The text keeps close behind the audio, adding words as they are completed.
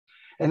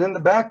And in the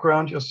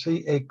background, you'll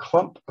see a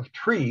clump of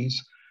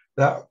trees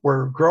that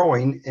were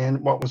growing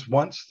in what was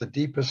once the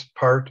deepest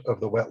part of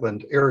the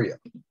wetland area.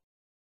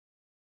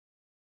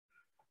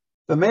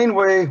 The main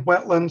way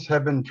wetlands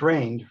have been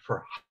drained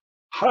for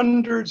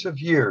hundreds of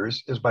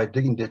years is by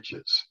digging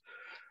ditches.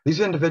 These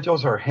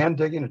individuals are hand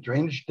digging a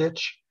drainage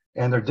ditch,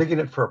 and they're digging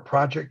it for a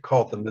project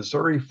called the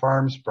Missouri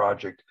Farms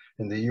Project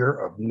in the year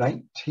of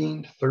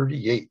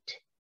 1938.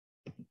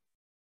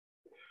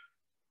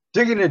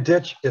 Digging a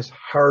ditch is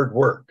hard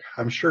work.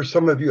 I'm sure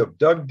some of you have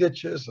dug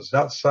ditches. It's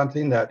not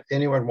something that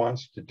anyone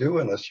wants to do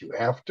unless you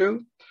have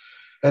to.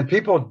 And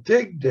people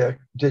dig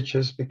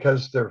ditches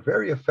because they're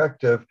very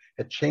effective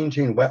at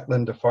changing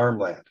wetland to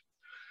farmland.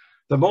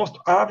 The most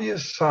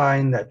obvious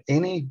sign that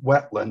any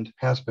wetland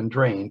has been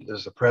drained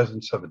is the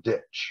presence of a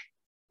ditch.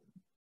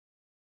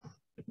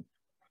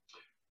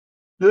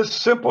 This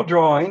simple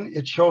drawing,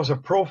 it shows a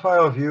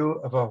profile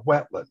view of a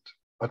wetland,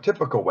 a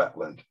typical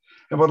wetland.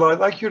 And what I'd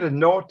like you to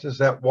note is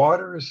that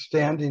water is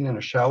standing in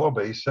a shallow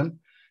basin,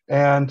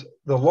 and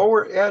the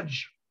lower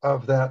edge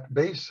of that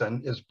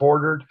basin is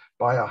bordered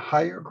by a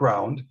higher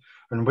ground,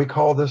 and we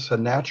call this a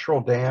natural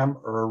dam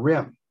or a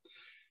rim.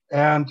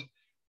 And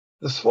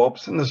the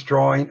slopes in this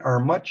drawing are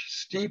much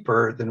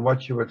steeper than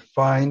what you would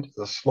find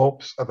the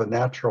slopes of a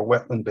natural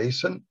wetland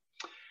basin.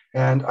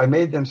 And I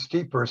made them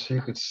steeper so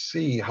you could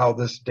see how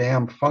this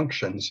dam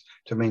functions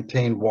to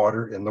maintain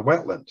water in the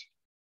wetland.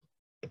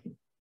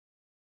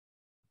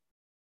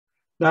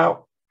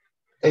 Now,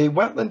 a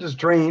wetland is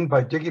drained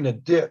by digging a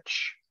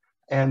ditch,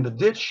 and the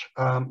ditch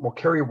will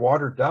carry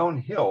water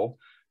downhill,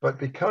 but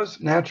because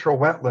natural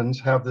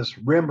wetlands have this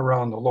rim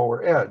around the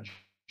lower edge,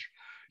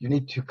 you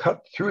need to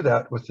cut through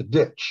that with the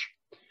ditch.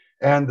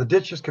 And the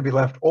ditches can be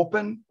left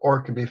open or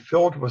it can be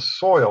filled with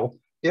soil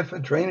if a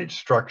drainage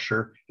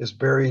structure is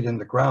buried in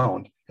the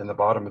ground in the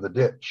bottom of the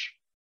ditch.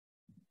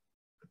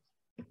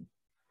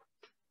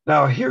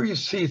 Now here you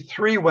see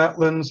three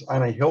wetlands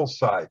on a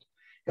hillside.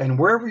 And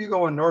wherever you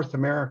go in North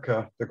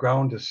America, the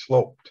ground is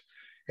sloped.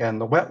 And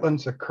the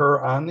wetlands occur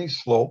on these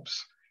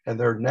slopes, and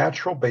they're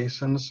natural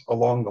basins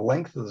along the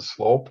length of the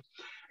slope.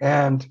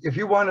 And if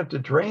you wanted to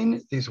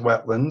drain these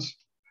wetlands,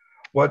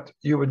 what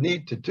you would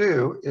need to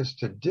do is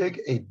to dig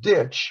a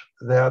ditch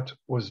that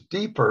was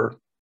deeper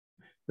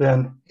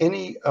than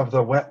any of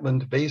the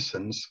wetland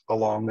basins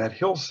along that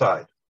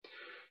hillside.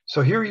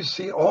 So here you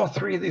see all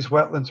three of these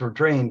wetlands were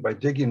drained by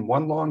digging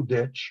one long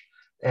ditch,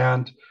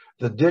 and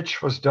the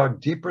ditch was dug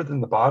deeper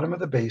than the bottom of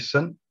the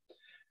basin,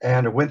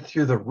 and it went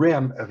through the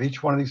rim of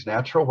each one of these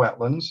natural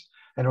wetlands,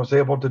 and it was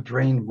able to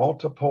drain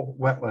multiple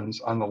wetlands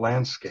on the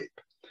landscape.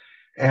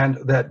 And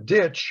that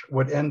ditch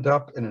would end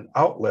up in an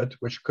outlet,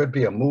 which could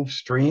be a move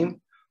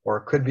stream, or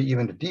it could be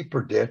even a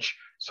deeper ditch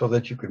so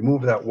that you could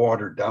move that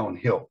water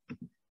downhill.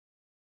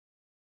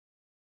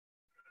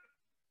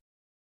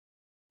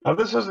 Now,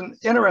 this is an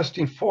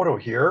interesting photo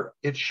here.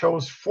 It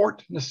shows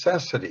Fort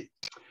Necessity.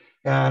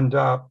 And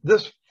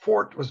this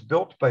fort was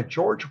built by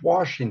George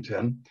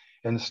Washington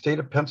in the state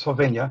of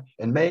Pennsylvania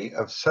in May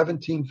of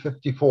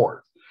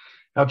 1754.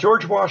 Now,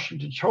 George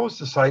Washington chose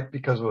the site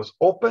because it was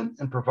open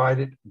and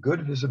provided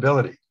good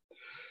visibility.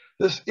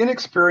 This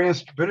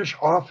inexperienced British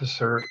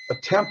officer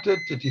attempted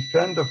to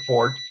defend the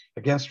fort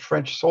against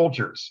French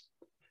soldiers,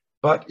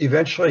 but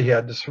eventually he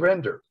had to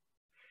surrender.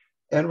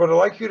 And what I'd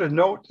like you to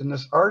note in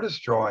this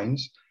artist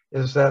drawings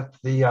is that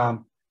the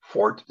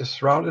fort is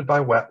surrounded by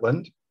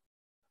wetland.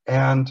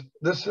 And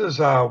this is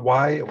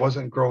why it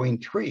wasn't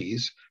growing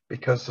trees,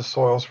 because the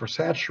soils were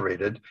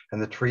saturated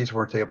and the trees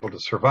weren't able to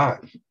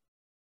survive.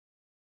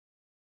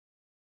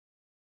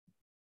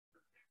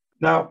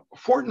 Now,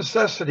 Fort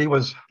Necessity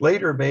was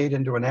later made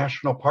into a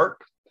national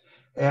park,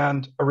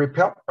 and a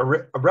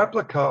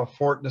replica of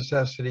Fort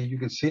Necessity, you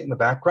can see it in the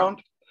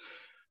background.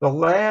 The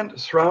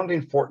land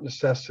surrounding Fort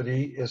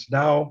Necessity is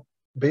now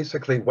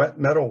basically wet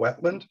meadow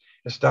wetland.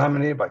 It's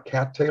dominated by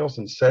cattails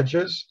and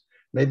sedges,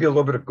 maybe a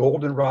little bit of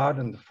goldenrod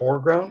in the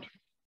foreground.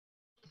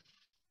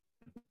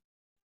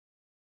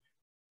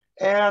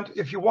 And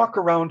if you walk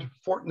around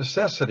Fort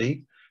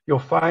Necessity, you'll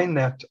find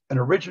that an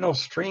original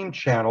stream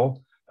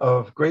channel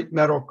of Great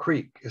Meadow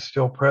Creek is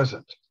still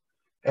present.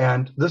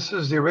 And this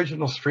is the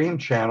original stream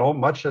channel,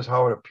 much as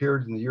how it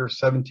appeared in the year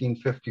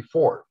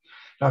 1754.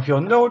 Now, if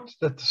you'll note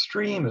that the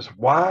stream is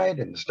wide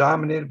and it's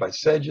dominated by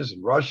sedges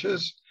and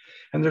rushes,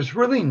 and there's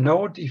really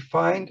no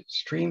defined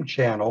stream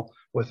channel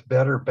with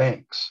better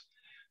banks.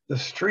 The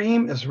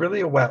stream is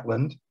really a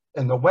wetland,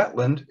 and the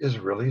wetland is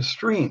really a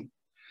stream.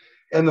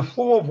 And the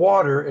flow of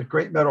water at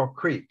Great Meadow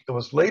Creek, it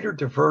was later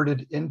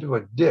diverted into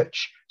a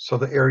ditch so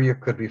the area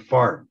could be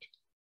farmed.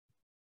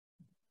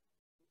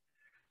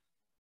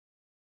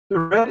 The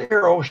red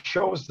arrow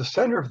shows the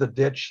center of the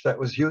ditch that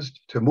was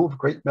used to move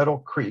Great Meadow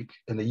Creek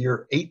in the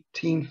year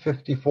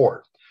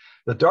 1854.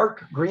 The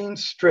dark green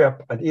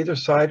strip on either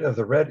side of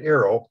the red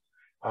arrow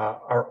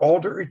are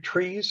alder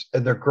trees,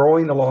 and they're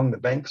growing along the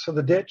banks of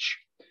the ditch.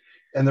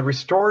 And the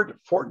restored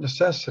Fort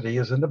Necessity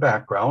is in the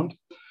background.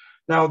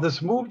 Now,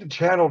 this moved and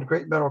channeled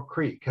Great Meadow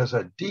Creek has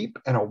a deep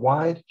and a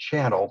wide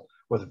channel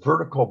with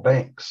vertical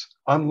banks,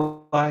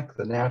 unlike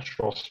the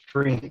natural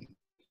stream.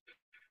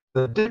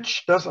 The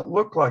ditch doesn't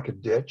look like a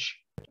ditch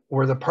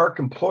where the park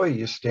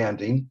employee is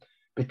standing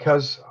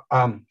because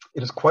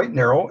it is quite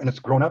narrow and it's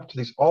grown up to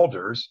these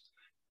alders.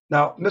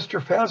 Now,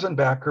 Mr.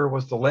 Fasenbacher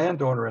was the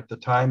landowner at the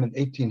time in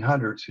the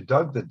 1800s who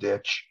dug the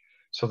ditch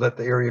so that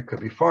the area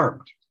could be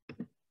farmed.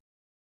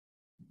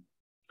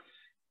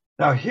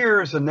 Now,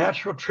 here is a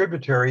natural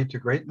tributary to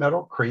Great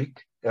Meadow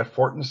Creek at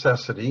Fort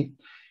Necessity.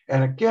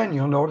 And again,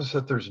 you'll notice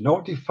that there's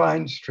no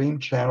defined stream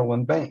channel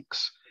and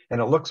banks. And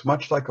it looks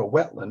much like a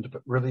wetland,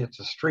 but really it's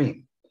a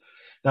stream.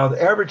 Now,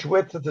 the average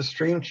width of the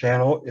stream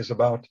channel is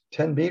about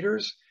 10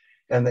 meters,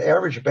 and the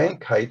average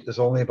bank height is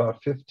only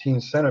about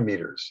 15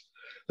 centimeters.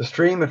 The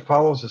stream, it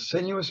follows a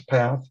sinuous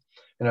path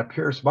and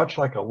appears much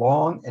like a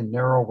long and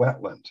narrow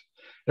wetland.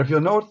 If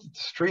you'll note that the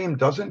stream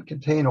doesn't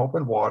contain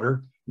open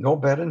water, no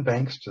bed and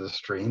banks to the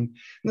stream.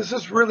 And this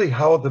is really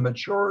how the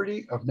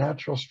majority of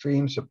natural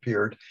streams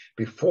appeared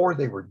before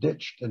they were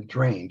ditched and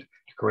drained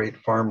to create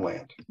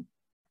farmland.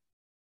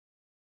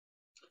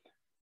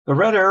 The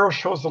red arrow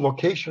shows the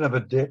location of a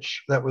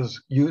ditch that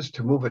was used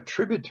to move a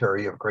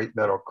tributary of Great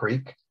Meadow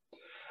Creek.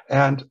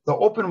 And the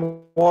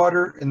open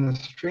water in the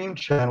stream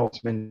channel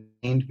is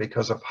maintained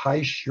because of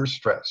high shear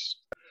stress.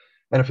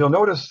 And if you'll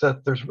notice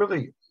that there's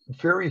really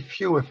very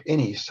few, if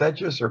any,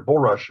 sedges or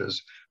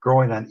bulrushes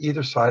growing on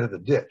either side of the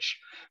ditch.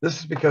 This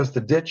is because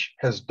the ditch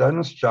has done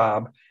its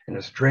job and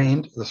has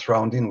drained the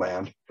surrounding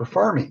land for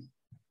farming.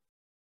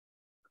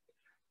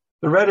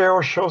 The red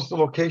arrow shows the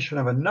location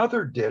of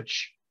another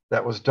ditch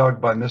that was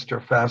dug by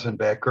Mr.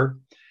 Fasenbacher.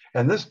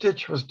 And this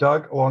ditch was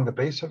dug along the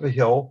base of a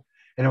hill,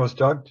 and it was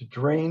dug to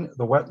drain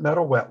the wet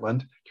meadow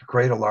wetland to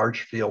create a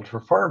large field for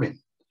farming.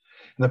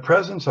 In the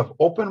presence of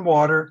open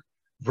water,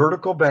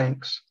 vertical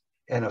banks,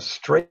 and a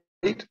straight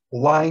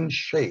line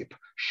shape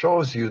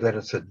shows you that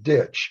it's a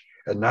ditch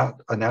and not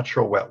a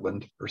natural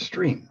wetland or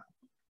stream.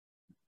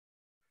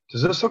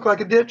 Does this look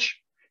like a ditch?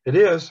 It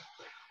is.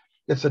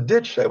 It's a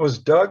ditch that was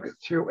dug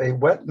through a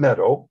wet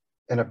meadow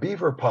and a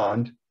beaver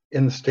pond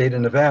in the state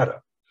of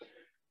Nevada.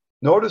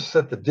 Notice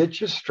that the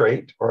ditch is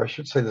straight, or I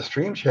should say the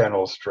stream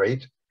channel is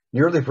straight,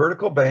 nearly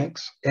vertical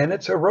banks, and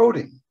it's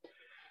eroding.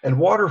 And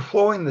water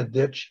flowing the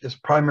ditch is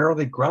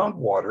primarily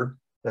groundwater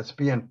that's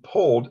being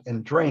pulled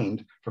and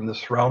drained from the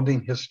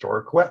surrounding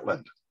historic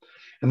wetland.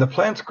 And the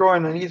plants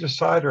growing on either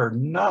side are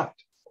not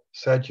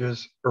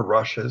sedges or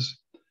rushes,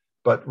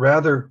 but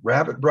rather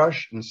rabbit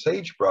brush and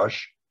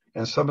sagebrush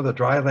and some of the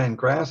dryland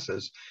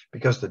grasses,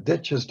 because the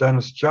ditch has done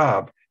its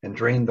job and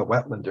drained the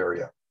wetland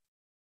area.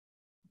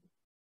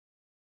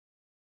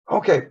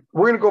 Okay,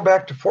 we're going to go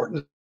back to Fort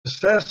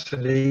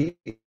Necessity.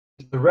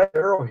 The red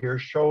arrow here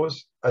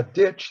shows a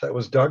ditch that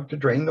was dug to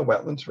drain the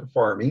wetlands for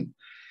farming.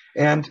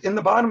 And in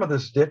the bottom of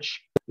this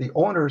ditch, the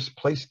owners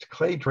placed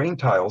clay drain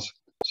tiles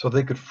so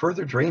they could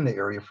further drain the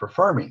area for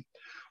farming.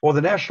 Well,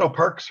 the National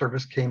Park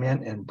Service came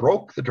in and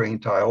broke the drain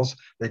tiles.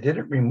 They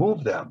didn't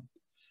remove them.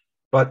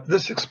 But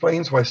this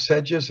explains why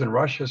sedges and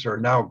rushes are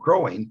now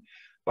growing.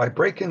 By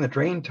breaking the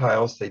drain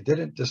tiles, they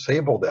didn't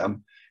disable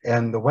them,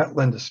 and the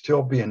wetland is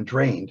still being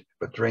drained,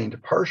 but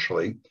drained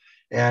partially,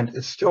 and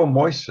it's still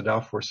moist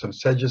enough where some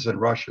sedges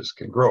and rushes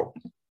can grow.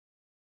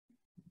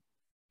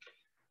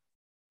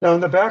 Now in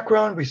the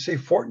background, we see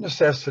Fort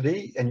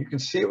Necessity, and you can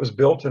see it was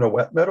built in a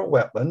wet meadow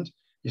wetland.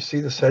 You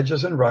see the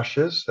sedges and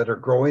rushes that are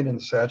growing in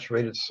the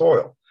saturated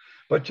soil.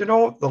 But you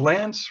know, the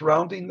land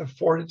surrounding the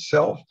fort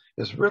itself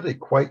is really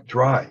quite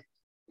dry.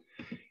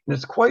 And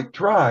it's quite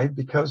dry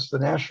because the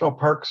National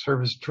Park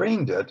Service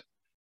drained it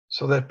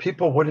so that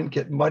people wouldn't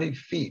get muddy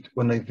feet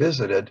when they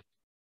visited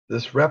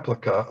this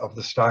replica of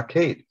the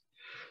stockade.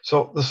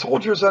 So the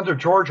soldiers under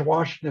George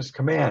Washington's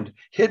command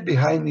hid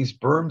behind these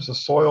berms of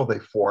soil they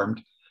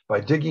formed by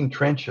digging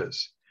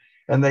trenches.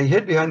 And they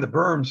hid behind the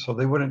berms so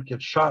they wouldn't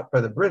get shot by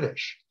the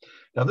British.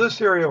 Now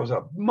this area was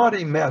a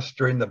muddy mess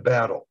during the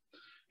battle,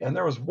 and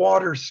there was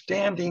water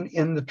standing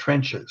in the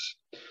trenches.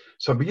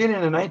 So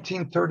beginning in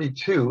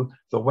 1932,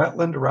 the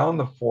wetland around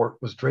the fort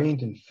was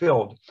drained and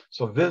filled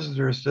so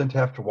visitors didn't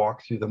have to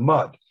walk through the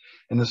mud.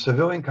 And the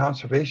Civilian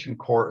Conservation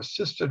Corps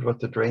assisted with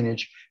the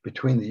drainage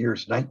between the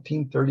years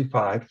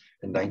 1935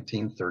 and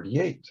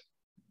 1938.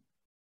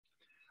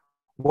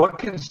 One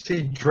can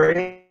see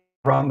drainage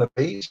around the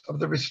base of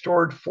the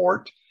restored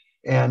fort,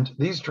 and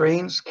these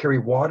drains carry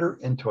water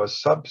into a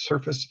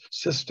subsurface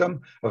system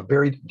of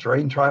buried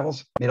drain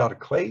tiles made out of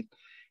clay.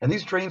 And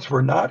these drains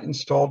were not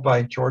installed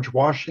by George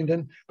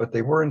Washington, but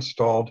they were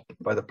installed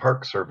by the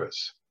Park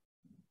Service.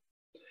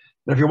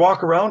 And if you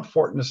walk around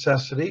Fort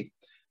Necessity,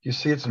 you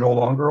see it's no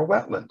longer a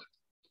wetland.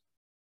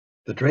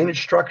 The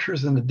drainage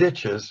structures and the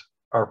ditches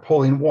are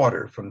pulling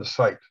water from the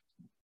site.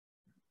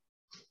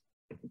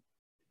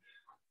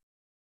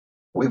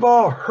 We've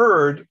all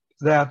heard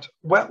that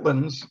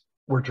wetlands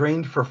were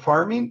drained for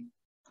farming,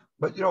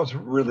 but you know, it's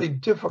really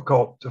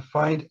difficult to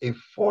find a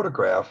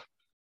photograph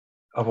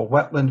of a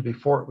wetland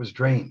before it was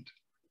drained.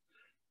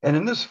 And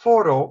in this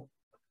photo,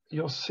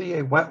 you'll see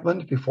a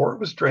wetland before it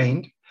was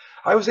drained.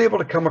 I was able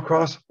to come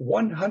across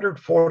 100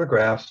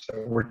 photographs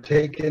that were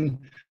taken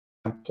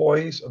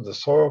employees of the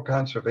Soil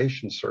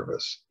Conservation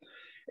Service.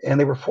 And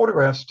they were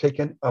photographs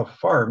taken of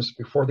farms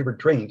before they were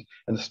drained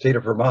in the state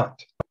of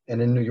Vermont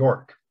and in New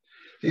York.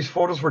 These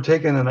photos were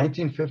taken in the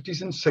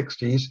 1950s and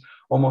 60s.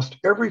 Almost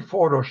every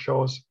photo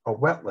shows a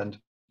wetland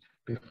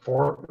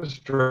before it was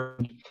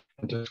drained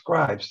and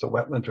describes the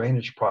wetland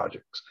drainage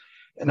projects.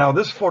 And now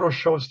this photo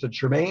shows the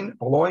Germain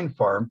Boulogne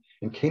Farm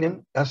in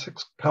Canaan,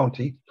 Essex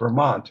County,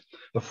 Vermont.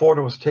 The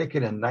photo was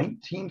taken in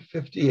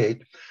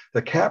 1958.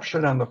 The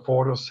caption on the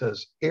photo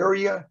says,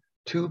 "Area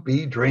to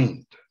be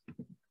drained."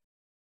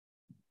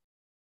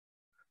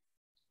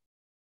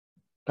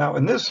 Now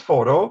in this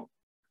photo,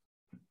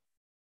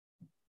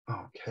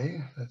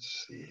 okay,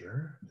 let's see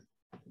here.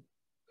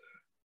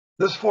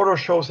 This photo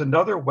shows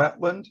another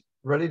wetland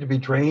ready to be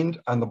drained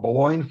on the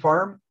Boulogne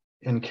Farm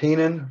in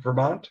Canaan,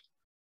 Vermont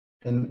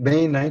in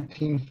May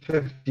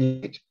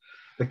 1958.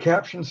 The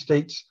caption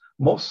states,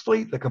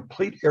 "Mostly the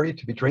complete area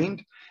to be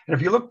drained." And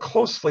if you look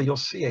closely, you'll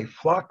see a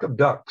flock of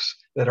ducks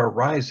that are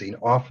rising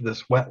off of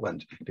this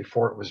wetland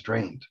before it was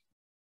drained.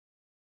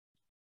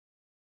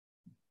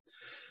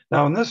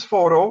 Now in this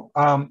photo,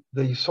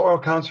 the Soil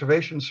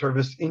Conservation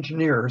Service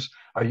engineers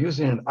are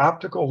using an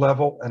optical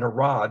level and a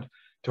rod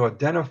to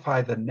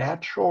identify the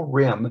natural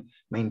rim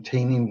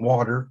maintaining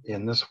water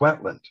in this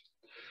wetland.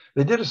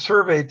 They did a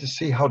survey to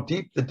see how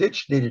deep the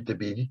ditch needed to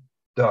be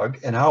dug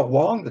and how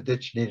long the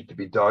ditch needed to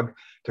be dug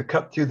to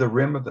cut through the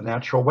rim of the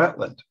natural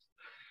wetland.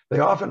 They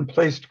often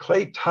placed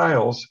clay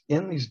tiles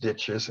in these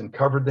ditches and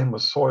covered them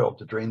with soil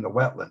to drain the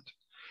wetland.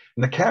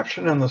 And the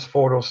caption on this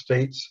photo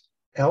states,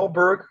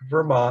 "Elberg,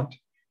 Vermont,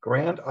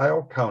 Grand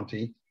Isle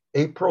County,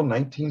 April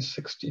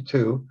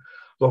 1962,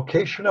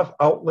 location of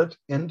outlet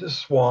into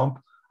swamp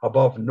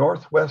above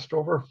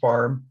Northwestover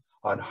Farm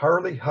on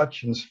Harley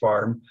Hutchins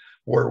Farm,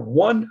 where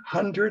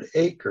 100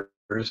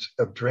 acres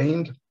of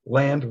drained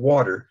land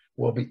water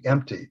will be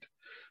emptied.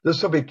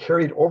 This will be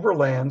carried over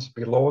lands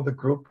below the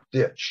group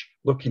ditch,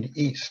 looking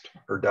east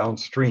or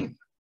downstream."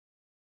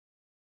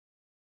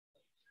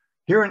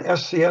 Here an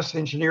SCS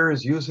engineer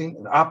is using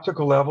an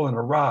optical level and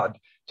a rod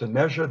to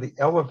measure the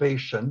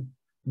elevation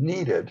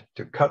needed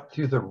to cut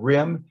through the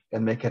rim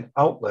and make an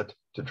outlet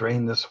to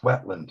drain this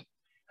wetland.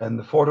 And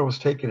the photo was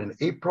taken in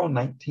April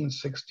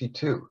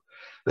 1962.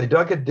 They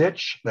dug a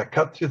ditch that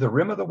cut through the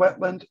rim of the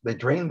wetland. They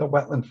drained the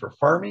wetland for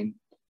farming,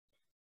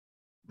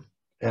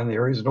 and the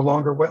area is no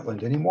longer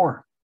wetland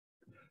anymore.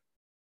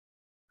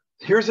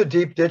 Here's a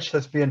deep ditch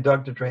that's being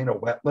dug to drain a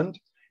wetland.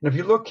 And if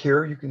you look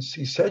here, you can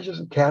see sedges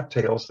and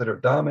cattails that are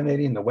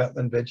dominating the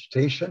wetland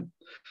vegetation.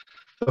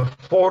 The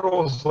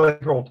photo is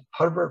labeled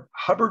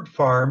Hubbard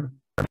Farm,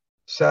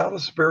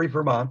 Salisbury,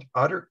 Vermont,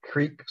 Otter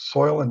Creek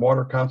Soil and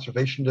Water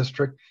Conservation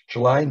District,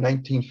 July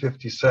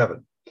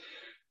 1957.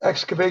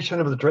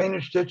 Excavation of the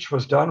drainage ditch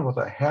was done with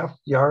a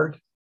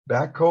half-yard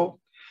backhoe.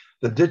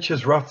 The ditch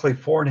is roughly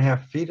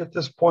 4.5 feet at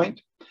this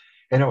point,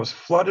 and it was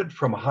flooded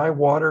from high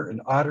water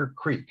in Otter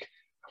Creek,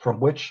 from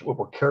which it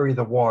will carry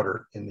the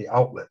water in the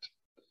outlet.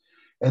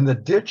 And the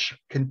ditch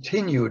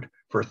continued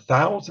for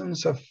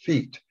thousands of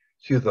feet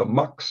through the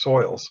muck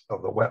soils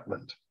of the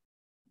wetland.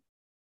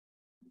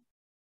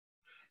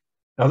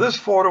 Now this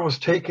photo was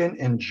taken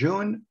in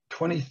June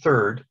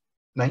 23rd,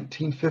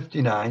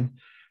 1959,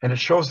 and it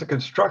shows the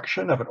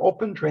construction of an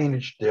open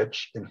drainage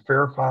ditch in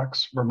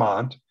Fairfax,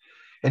 Vermont.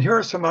 And here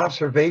are some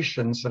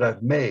observations that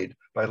I've made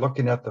by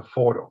looking at the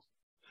photo.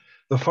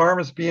 The farm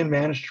is being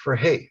managed for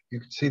hay.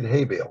 You can see the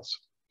hay bales.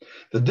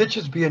 The ditch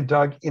is being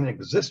dug in an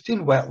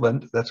existing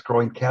wetland that's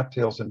growing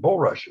cattails and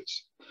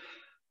bulrushes.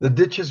 The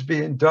ditch is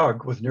being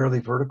dug with nearly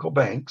vertical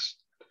banks.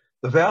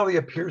 The valley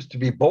appears to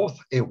be both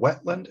a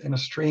wetland and a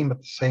stream at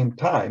the same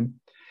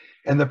time.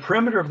 And the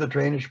perimeter of the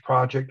drainage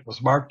project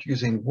was marked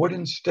using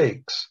wooden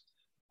stakes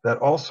that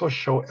also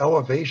show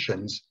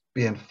elevations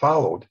being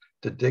followed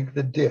to dig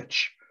the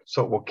ditch,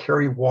 so it will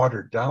carry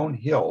water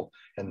downhill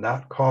and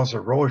not cause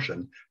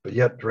erosion, but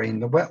yet drain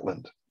the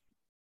wetland.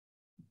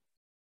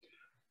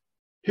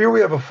 Here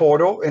we have a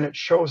photo, and it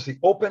shows the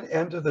open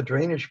end of the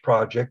drainage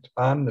project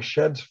on the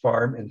Sheds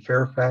Farm in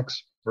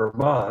Fairfax,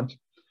 Vermont.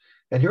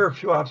 And here are a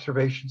few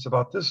observations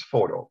about this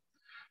photo.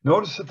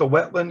 Notice that the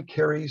wetland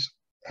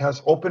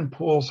has open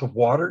pools of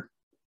water,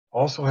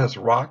 also has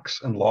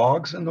rocks and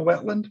logs in the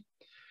wetland,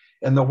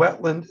 and the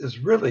wetland is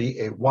really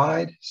a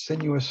wide,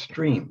 sinuous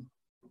stream.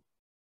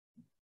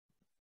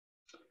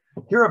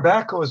 Here a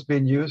backhoe is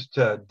being used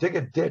to dig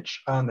a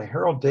ditch on the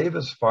Harold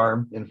Davis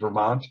Farm in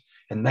Vermont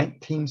in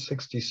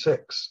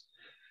 1966.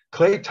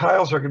 Clay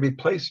tiles are going to be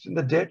placed in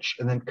the ditch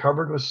and then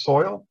covered with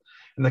soil.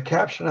 And the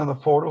caption on the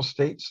photo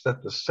states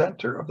that the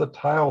center of the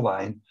tile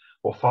line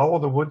will follow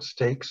the wood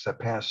stakes that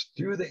pass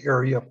through the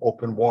area of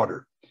open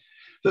water.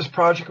 This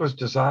project was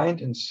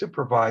designed and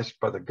supervised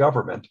by the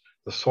government,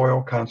 the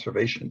Soil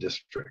Conservation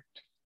District.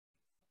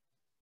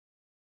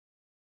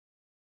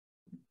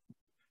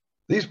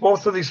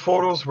 Both of these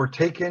photos were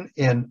taken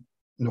in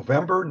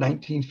November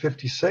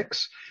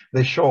 1956.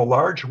 They show a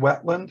large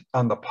wetland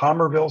on the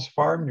Palmerville's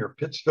farm near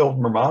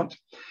Pittsfield, Vermont.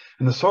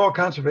 And the Soil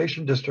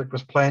Conservation District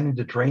was planning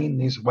to drain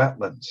these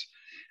wetlands.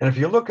 And if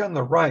you look on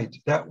the right,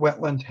 that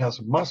wetland has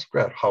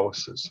muskrat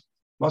houses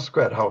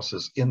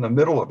in the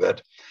middle of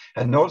it.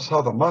 And notice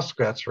how the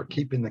muskrats are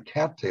keeping the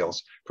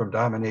cattails from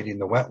dominating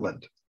the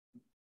wetland.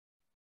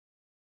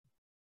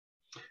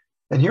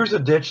 And here's a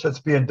ditch that's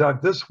being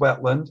dug, this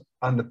wetland,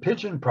 on the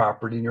Pigeon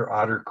property near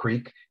Otter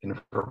Creek in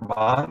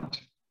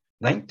Vermont,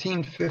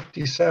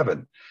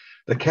 1957.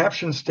 The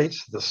caption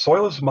states the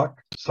soil is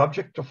muck,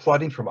 subject to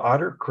flooding from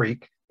Otter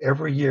Creek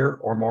every year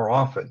or more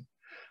often.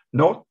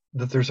 Note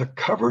that there's a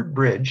covered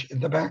bridge in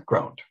the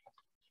background.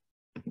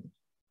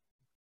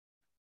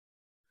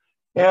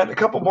 And a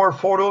couple more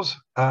photos.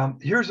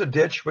 Here's a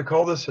ditch. We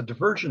call this a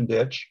diversion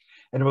ditch,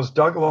 and it was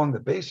dug along the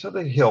base of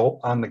the hill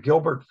on the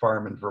Gilbert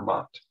farm in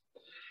Vermont.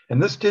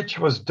 And this ditch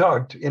was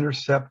dug to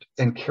intercept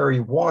and carry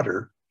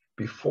water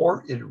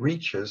before it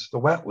reaches the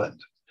wetland.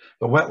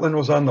 The wetland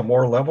was on the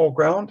more level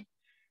ground,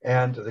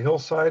 and the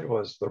hillside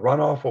was the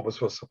runoff, what was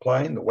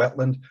supplying the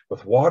wetland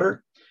with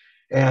water.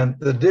 And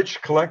the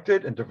ditch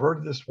collected and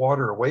diverted this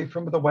water away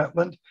from the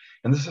wetland.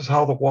 And this is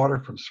how the water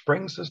from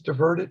springs is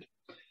diverted.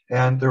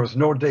 And there was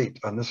no date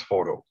on this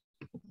photo.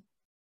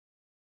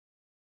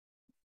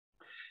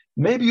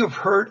 Maybe you've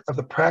heard of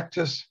the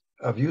practice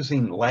of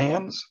using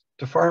lands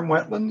to farm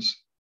wetlands.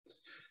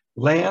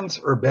 Lands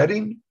or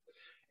bedding.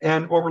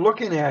 And what we're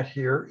looking at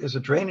here is a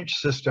drainage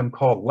system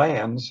called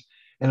lands,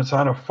 and it's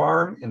on a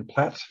farm in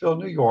Plattsville,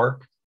 New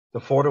York.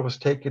 The photo was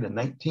taken in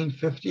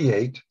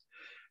 1958.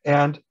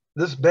 And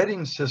this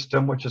bedding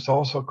system, which is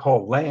also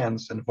called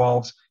lands,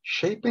 involves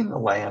shaping the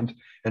land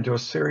into a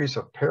series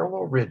of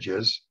parallel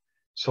ridges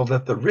so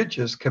that the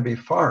ridges can be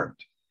farmed.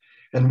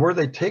 And where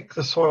they take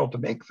the soil to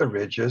make the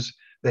ridges,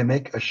 they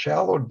make a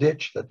shallow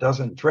ditch that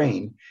doesn't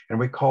drain, and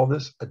we call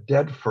this a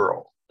dead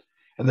furrow.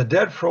 And the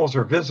dead furrows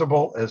are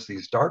visible as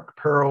these dark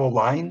parallel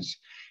lines,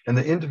 and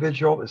the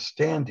individual is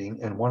standing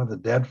in one of the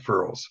dead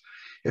furrows.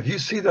 If you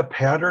see the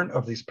pattern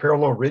of these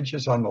parallel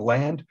ridges on the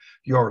land,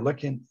 you are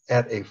looking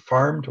at a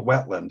farmed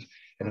wetland,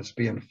 and it's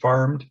being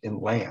farmed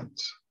in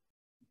lands.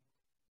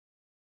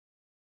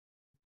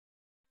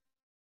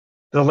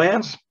 The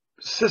lands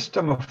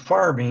system of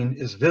farming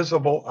is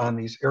visible on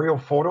these aerial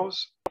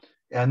photos,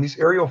 and these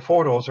aerial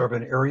photos are of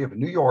an area of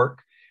New York,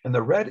 and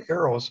the red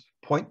arrows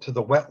point to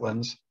the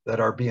wetlands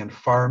that are being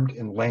farmed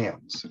in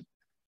lands.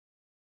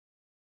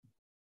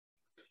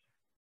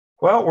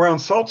 Well, we're on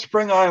Salt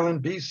Spring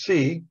Island,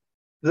 BC.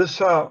 This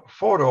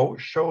photo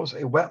shows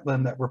a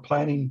wetland that we're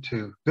planning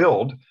to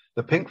build.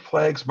 The pink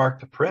flags mark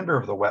the perimeter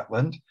of the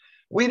wetland.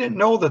 We didn't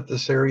know that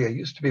this area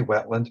used to be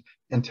wetland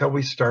until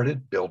we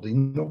started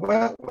building the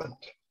wetland.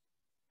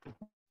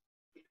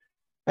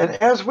 And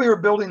as we were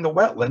building the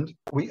wetland,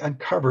 we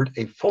uncovered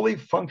a fully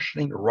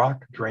functioning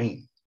rock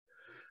drain.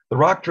 The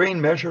rock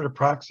drain measured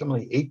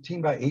approximately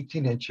 18 by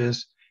 18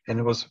 inches, and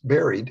it was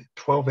buried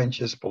 12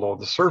 inches below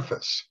the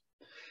surface.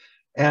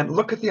 And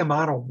look at the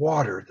amount of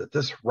water that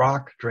this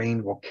rock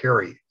drain will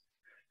carry.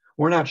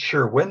 We're not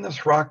sure when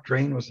this rock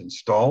drain was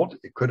installed.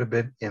 It could have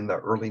been in the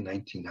early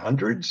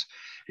 1900s.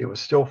 It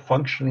was still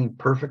functioning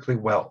perfectly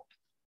well.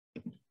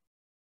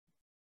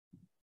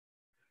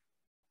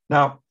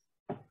 Now,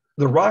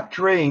 the rock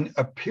drain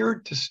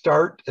appeared to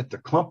start at the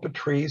clump of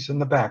trees in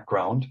the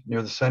background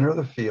near the center of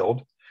the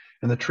field,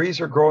 and the trees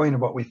are growing in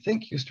what we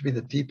think used to be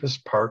the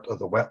deepest part of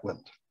the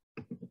wetland.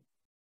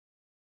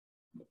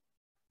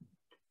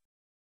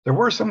 There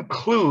were some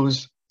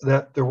clues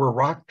that there were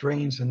rock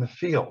drains in the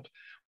field.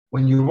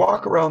 When you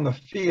walk around the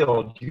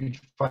field, you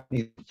find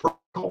these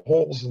vertical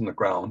holes in the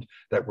ground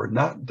that were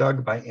not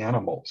dug by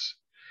animals.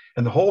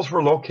 And the holes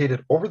were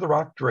located over the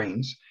rock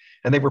drains,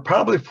 and they were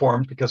probably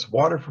formed because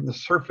water from the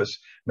surface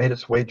made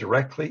its way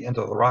directly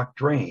into the rock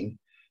drain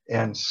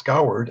and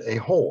scoured a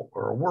hole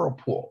or a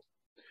whirlpool.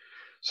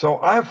 So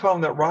I've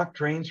found that rock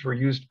drains were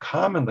used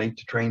commonly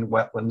to drain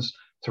wetlands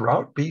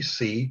throughout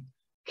BC,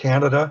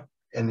 Canada,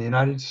 and the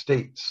United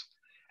States,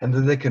 and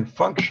that they can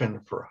function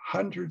for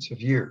hundreds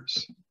of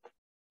years.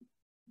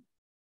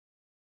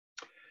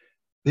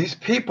 These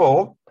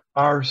people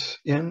are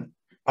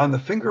on the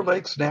Finger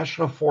Lakes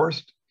National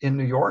Forest in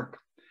New York,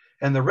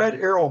 and the red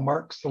arrow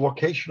marks the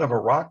location of a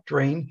rock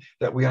drain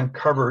that we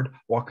uncovered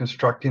while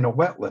constructing a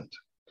wetland.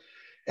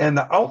 And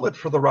the outlet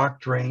for the rock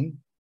drain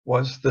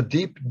was the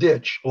deep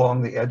ditch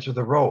along the edge of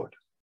the road.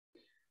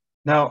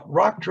 Now,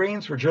 rock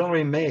drains were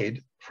generally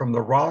made from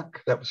the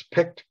rock that was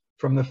picked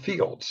from the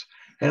fields,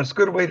 and it's a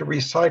good way to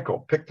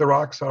recycle. Pick the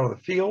rocks out of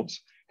the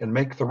fields and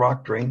make the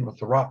rock drain with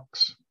the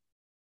rocks.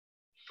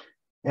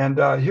 And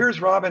here's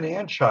Robin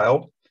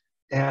Anchild,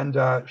 and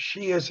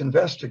she is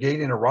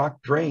investigating a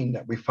rock drain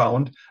that we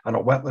found on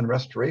a wetland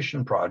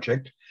restoration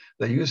project.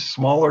 They use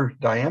smaller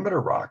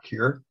diameter rock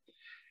here.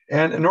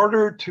 And in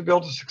order to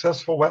build a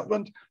successful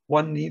wetland,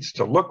 one needs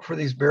to look for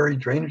these buried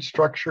drainage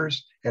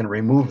structures and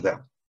remove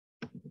them.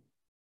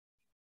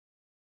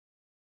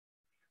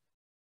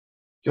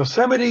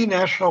 Yosemite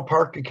National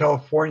Park in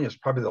California is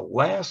probably the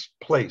last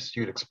place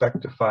you'd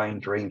expect to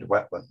find drained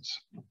wetlands.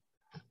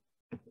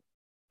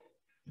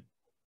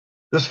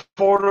 This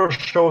photo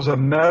shows a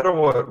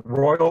meadow at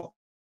Royal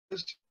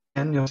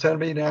in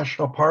Yosemite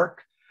National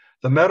Park.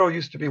 The meadow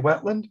used to be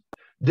wetland.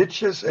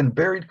 Ditches and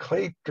buried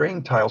clay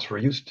drain tiles were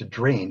used to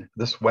drain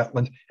this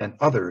wetland and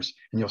others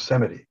in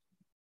Yosemite.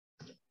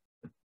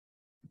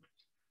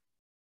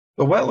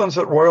 The wetlands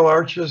at Royal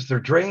Arches, they're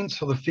drained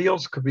so the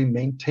fields could be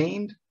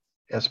maintained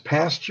as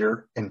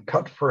pasture and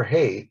cut for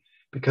hay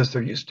because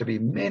there used to be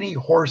many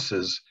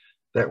horses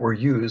that were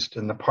used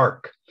in the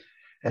park.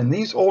 And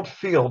these old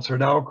fields are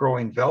now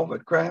growing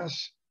velvet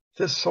grass,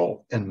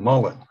 thistle, and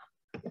mullein.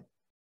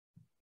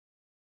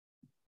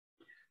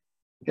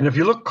 And if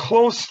you look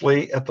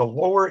closely at the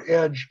lower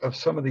edge of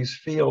some of these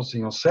fields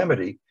in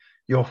Yosemite,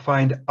 you'll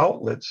find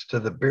outlets to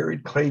the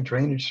buried clay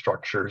drainage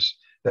structures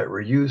that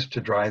were used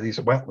to dry these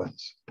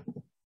wetlands.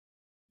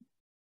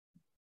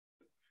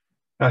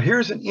 Now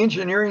here's an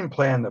engineering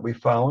plan that we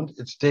found.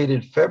 It's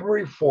dated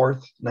February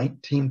 4th,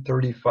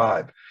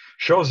 1935.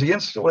 Shows the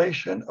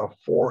installation of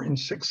 4 and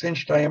 6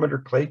 inch diameter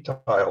clay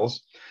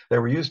tiles that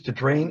were used to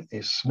drain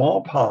a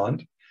small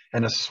pond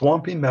and a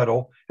swampy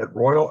meadow at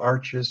Royal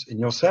Arches in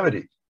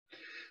Yosemite.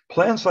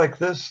 Plans like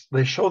this,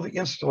 they show the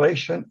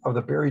installation of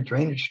the buried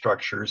drainage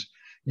structures.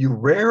 You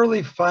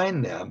rarely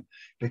find them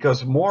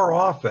because more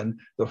often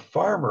the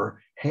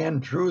farmer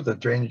hand drew the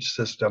drainage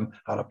system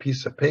on a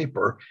piece of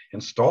paper,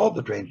 installed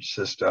the drainage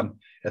system,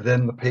 and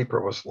then the paper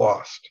was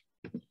lost.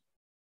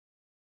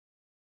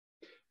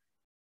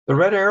 The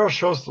red arrow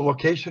shows the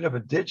location of a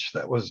ditch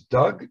that was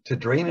dug to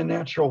drain a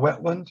natural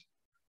wetland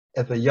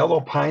at the Yellow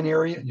Pine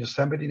area in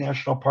Yosemite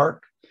National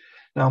Park.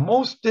 Now,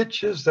 most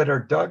ditches that are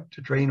dug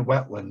to drain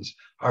wetlands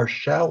are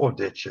shallow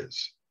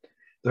ditches.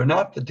 They're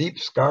not the deep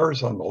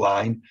scars on the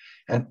line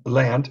and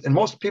land, and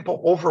most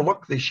people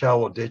overlook these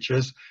shallow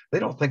ditches. They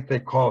don't think they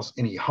cause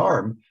any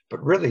harm,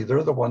 but really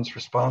they're the ones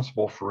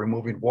responsible for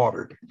removing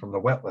water from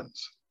the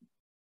wetlands.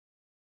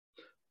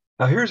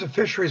 Now here's a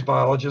fisheries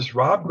biologist,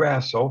 Rob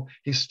Grasso.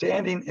 He's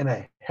standing in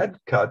a head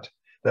cut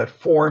that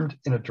formed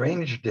in a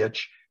drainage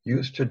ditch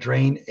used to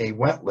drain a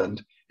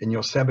wetland in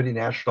Yosemite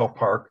National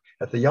Park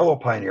at the Yellow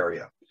Pine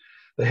area.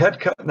 The head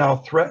cut now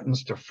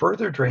threatens to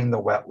further drain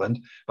the wetland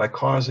by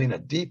causing a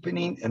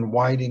deepening and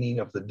widening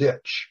of the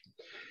ditch.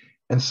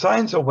 And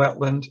signs of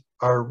wetland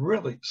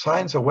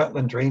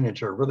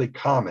drainage are really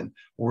common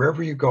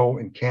wherever you go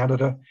in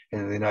Canada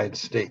and in the United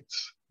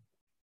States.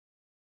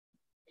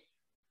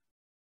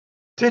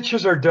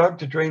 Ditches are dug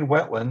to drain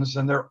wetlands,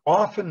 and they're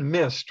often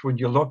missed when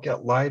you look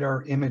at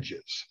LiDAR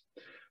images.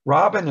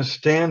 Robin is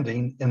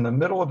standing in the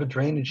middle of a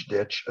drainage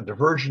ditch, a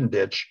diversion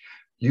ditch,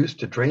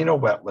 used to drain a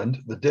wetland.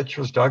 The ditch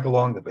was dug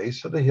along the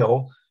base of the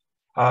hill.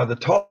 The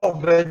tall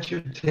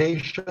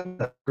vegetation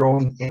that's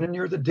growing in and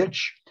near the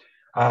ditch,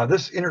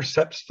 this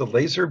intercepts the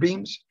laser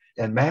beams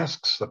and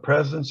masks the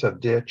presence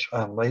of ditch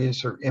on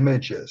laser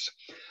images.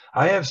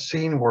 I have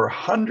seen where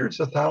hundreds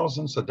of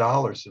thousands of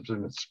dollars have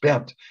been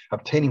spent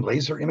obtaining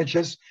laser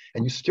images,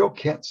 and you still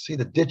can't see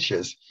the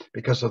ditches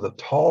because of the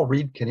tall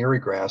reed canary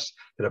grass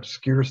that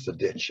obscures the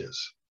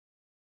ditches.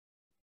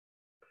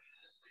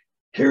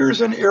 Here's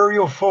an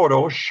aerial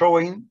photo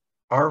showing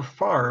our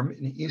farm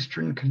in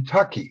eastern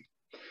Kentucky.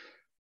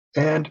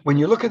 And when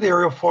you look at the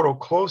aerial photo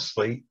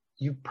closely,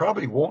 you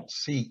probably won't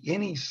see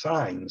any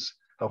signs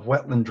of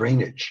wetland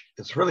drainage.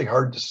 It's really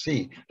hard to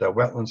see that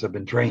wetlands have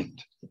been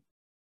drained.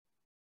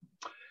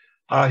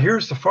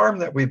 Here's the farm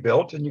that we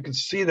built, and you can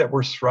see that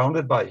we're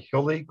surrounded by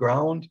hilly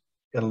ground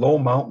and low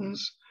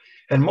mountains.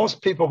 And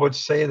most people would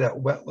say that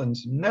wetlands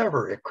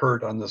never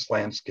occurred on this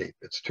landscape.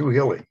 It's too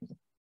hilly.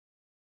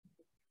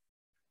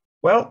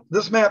 Well,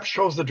 this map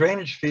shows the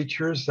drainage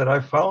features that I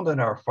found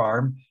in our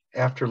farm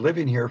after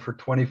living here for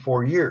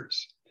 24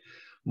 years.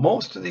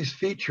 Most of these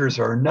features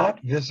are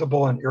not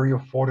visible in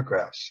aerial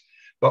photographs,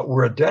 but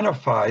were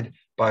identified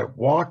by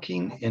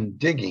walking and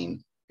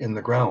digging in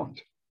the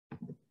ground.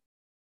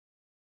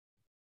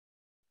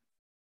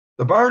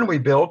 The barn we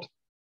built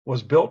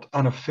was built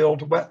on a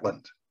filled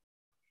wetland.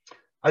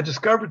 I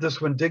discovered this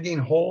when digging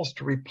holes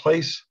to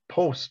replace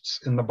posts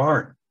in the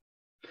barn.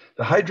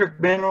 The hydric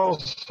mineral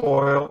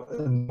soil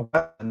in the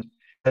wetland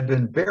had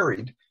been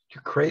buried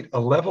to create a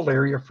level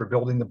area for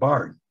building the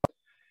barn.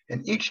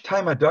 And each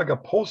time I dug a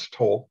post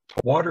hole,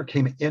 water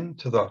came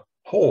into the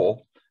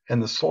hole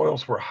and the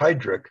soils were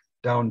hydric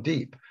down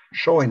deep,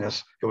 showing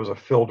us it was a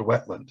filled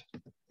wetland.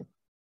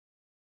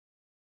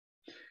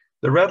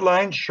 The red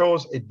line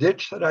shows a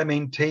ditch that I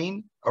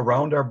maintain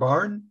around our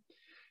barn,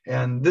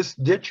 and this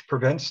ditch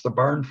prevents the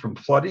barn from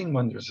flooding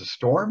when there's a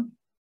storm.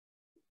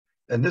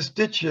 And this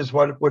ditch is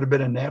what would have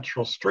been a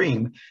natural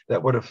stream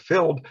that would have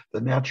filled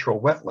the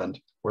natural wetland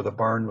where the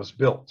barn was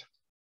built.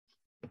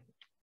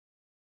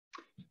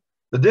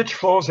 The ditch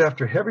flows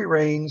after heavy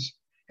rains,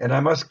 and I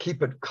must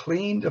keep it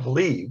cleaned of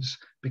leaves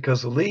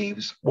because the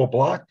leaves will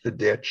block the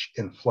ditch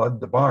and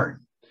flood the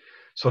barn.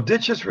 So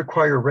ditches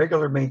require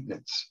regular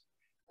maintenance,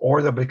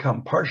 or they'll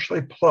become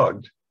partially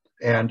plugged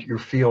and your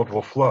field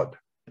will flood.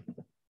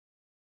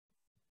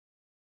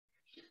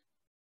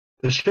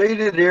 The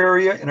shaded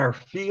area in our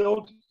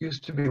field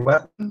used to be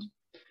wetland,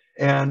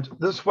 and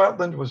this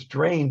wetland was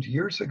drained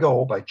years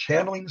ago by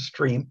channeling the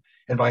stream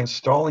and by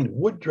installing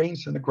wood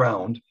drains in the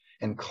ground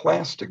and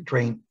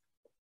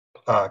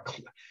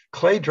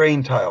clay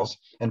drain tiles,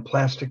 and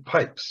plastic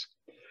pipes.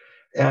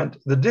 And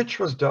the ditch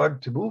was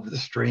dug to move the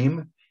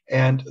stream,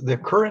 and the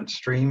current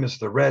stream is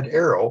the red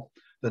arrow.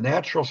 The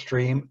natural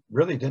stream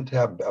really didn't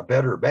have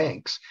better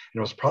banks, and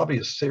it was probably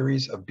a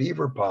series of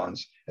beaver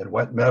ponds and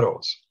wet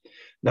meadows.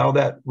 Now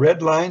that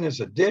red line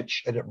is a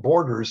ditch, and it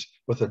borders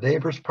with a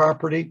neighbor's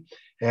property,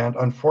 and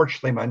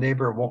unfortunately my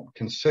neighbor won't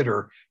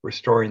consider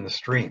restoring the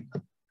stream.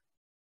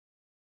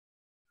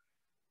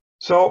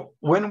 So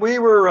when we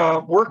were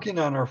working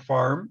on our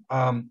farm,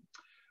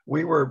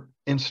 we were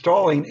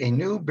installing a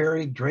new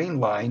buried drain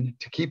line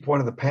to keep one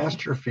of the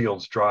pasture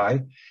fields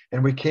dry,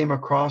 and we came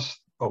across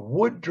a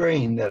wood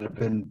drain that had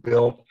been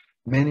built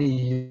many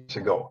years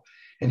ago.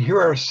 And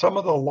here are some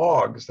of the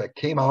logs that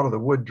came out of the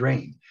wood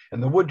drain,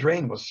 and the wood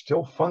drain was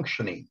still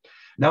functioning.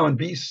 Now in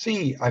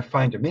BC, I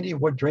find many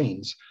wood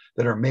drains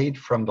that are made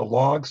from the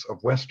logs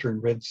of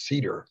Western red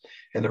cedar,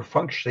 and they're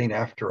functioning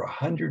after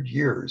 100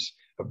 years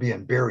of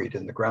being buried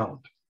in the ground.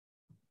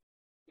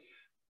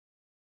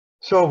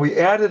 So we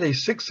added a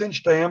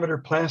 6-inch diameter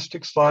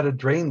plastic slotted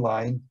drain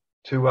line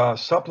to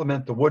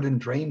supplement the wooden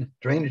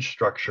drainage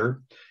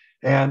structure.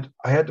 And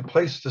I had to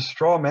place the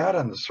straw mat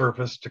on the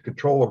surface to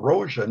control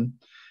erosion,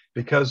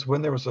 because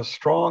when there was a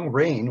strong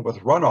rain with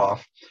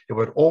runoff, it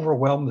would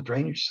overwhelm the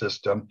drainage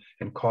system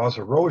and cause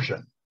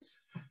erosion.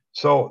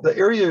 So the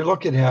area you're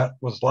looking at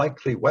was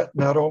likely wet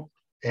meadow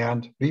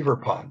and beaver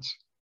ponds.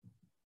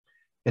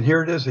 And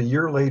here it is a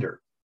year later.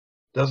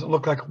 Doesn't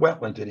look like a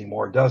wetland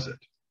anymore, does it?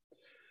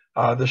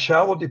 The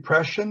shallow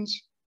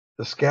depressions,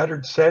 the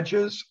scattered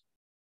sedges,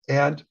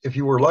 and if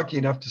you were lucky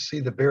enough to see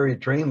the buried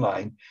drain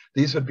line,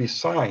 these would be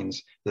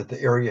signs that the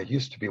area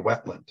used to be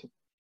wetland.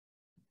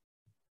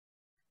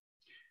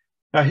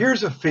 Now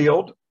here's a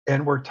field,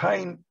 and we're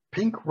tying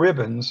pink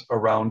ribbons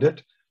around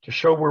it to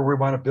show where we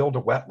want to build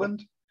a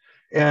wetland.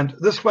 And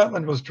this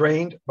wetland was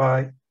drained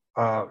by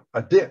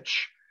a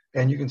ditch,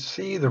 and you can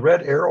see the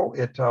red arrow,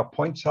 it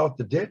points out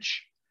the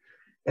ditch.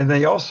 And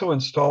they also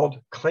installed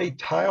clay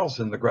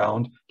tiles in the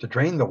ground to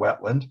drain the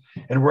wetland,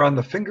 and we're on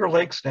the Finger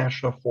Lakes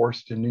National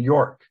Forest in New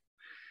York.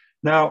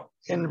 Now,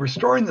 in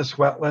restoring this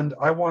wetland,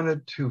 I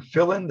wanted to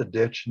fill in the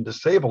ditch and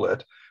disable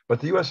it, but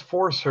the U.S.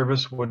 Forest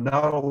Service would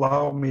not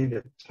allow me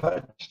to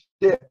touch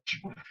the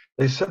ditch.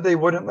 They said they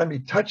wouldn't let me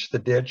touch the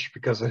ditch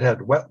because it had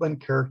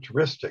wetland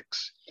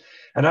characteristics.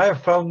 And I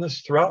have found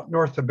this throughout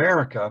North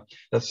America,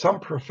 that some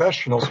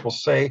professionals will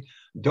say,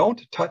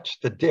 don't touch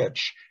the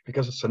ditch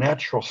because it's a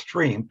natural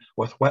stream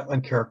with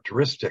wetland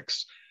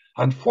characteristics.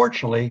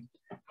 Unfortunately,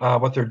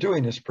 what they're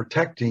doing is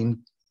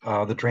protecting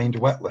the drained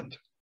wetland.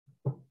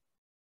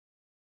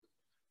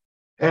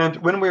 And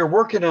when we were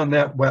working on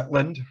that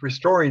wetland,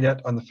 restoring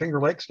it on the Finger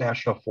Lakes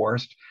National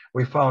Forest,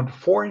 we found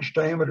 4-inch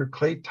diameter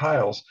clay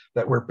tiles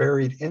that were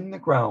buried in the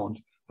ground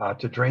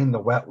to drain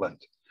the wetland.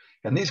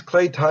 And these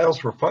clay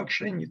tiles were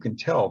functioning, you can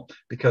tell,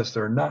 because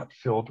they're not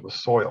filled with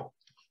soil.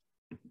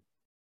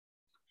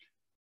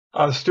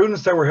 The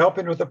students that were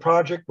helping with the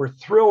project were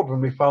thrilled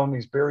when we found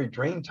these buried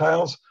drain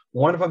tiles.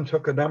 One of them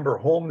took a number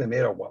home. They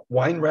made a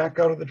wine rack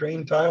out of the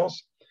drain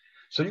tiles.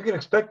 So you can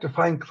expect to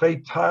find clay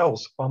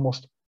tiles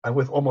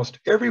with almost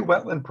every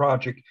wetland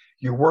project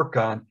you work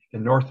on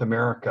in North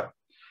America.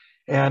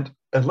 And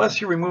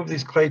unless you remove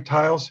these clay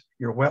tiles,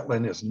 your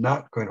wetland is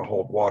not going to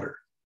hold water.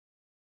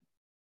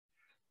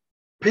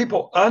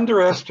 People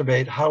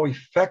underestimate how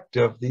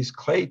effective these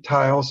clay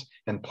tiles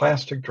and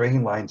plastic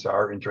drain lines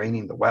are in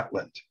draining the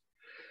wetland.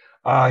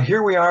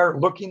 Here we are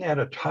looking at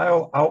a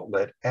tile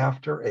outlet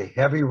after a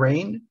heavy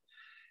rain.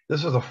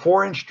 This is a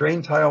 4-inch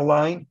drain tile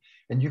line,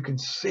 and you can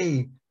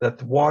see that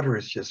the water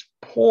is just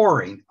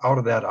pouring out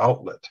of that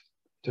outlet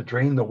to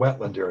drain the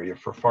wetland area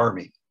for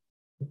farming.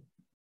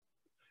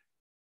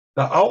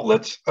 The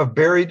outlets of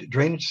buried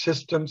drainage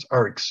systems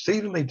are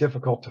exceedingly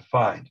difficult to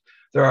find.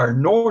 There are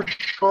no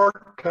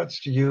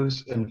shortcuts to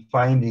use in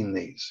finding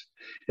these.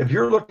 If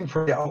you're looking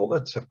for the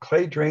outlets of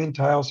clay drain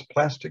tiles,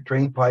 plastic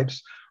drain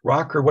pipes,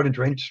 rock or wooden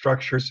drainage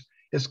structures,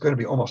 it's going to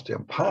be almost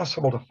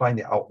impossible to find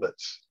the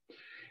outlets.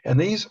 And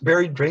these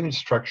buried drainage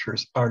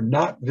structures are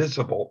not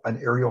visible on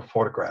aerial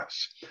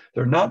photographs.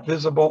 They're not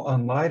visible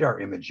on LiDAR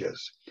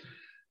images.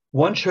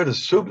 One should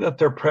assume that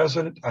they're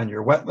present on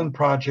your wetland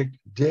project,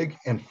 dig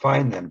and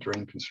find them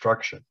during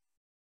construction.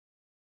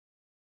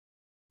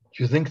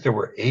 Do you think there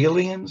were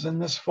aliens in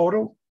this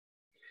photo?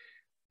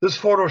 This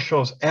photo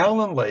shows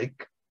Allen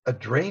Lake, a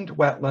drained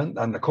wetland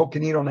on the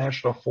Coconino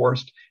National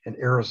Forest in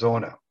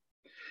Arizona.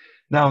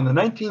 Now, in the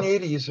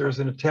 1980s, there was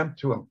an attempt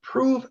to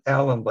improve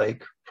Allen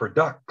Lake for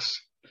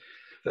ducks.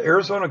 The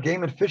Arizona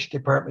Game and Fish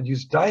Department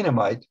used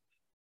dynamite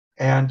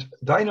and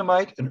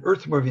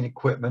earth moving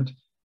equipment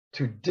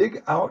to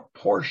dig out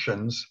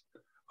portions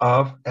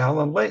of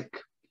Allen Lake.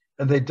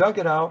 And they dug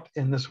it out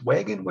in this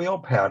wagon wheel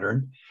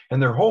pattern.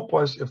 And their hope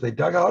was if they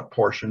dug out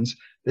portions,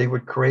 they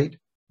would create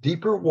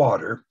deeper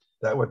water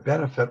that would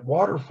benefit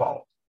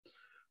waterfowl.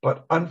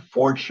 But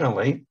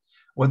unfortunately,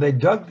 when they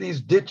dug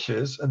these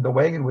ditches in the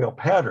wagon wheel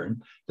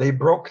pattern, they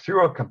broke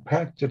through a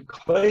compacted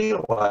clay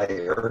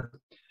layer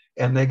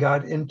and they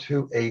got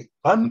into a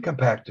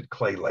uncompacted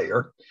clay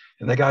layer,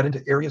 and they got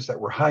into areas that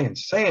were high in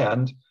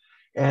sand,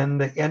 and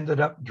they ended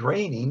up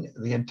draining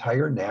the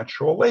entire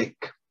natural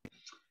lake.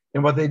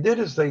 And what they did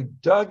is they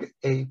dug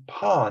a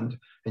pond,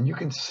 and you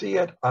can see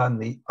it on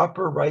the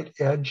upper right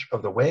edge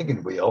of the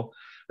wagon wheel.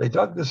 They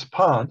dug this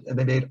pond and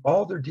they made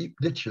all their deep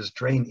ditches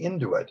drain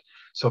into it.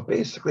 So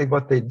basically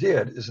what they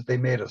did is that they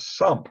made a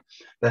sump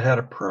that had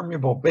a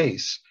permeable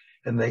base,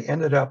 and they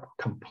ended up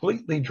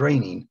completely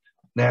draining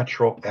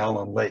natural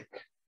Allen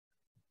Lake.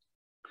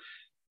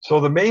 So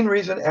the main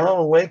reason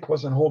Allen Lake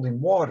wasn't holding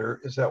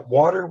water is that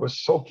water was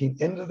soaking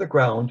into the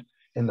ground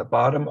in the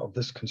bottom of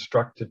this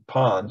constructed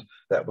pond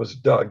that was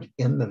dug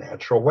in the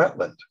natural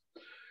wetland.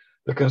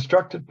 The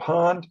constructed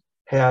pond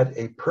had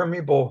a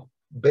permeable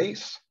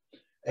base,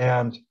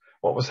 and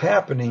what was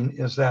happening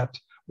is that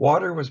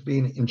water was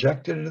being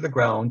injected into the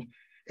ground,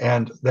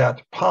 and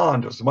that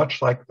pond was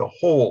much like the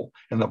hole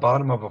in the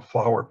bottom of a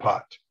flower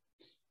pot,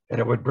 and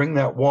it would bring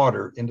that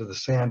water into the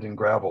sand and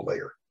gravel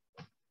layer.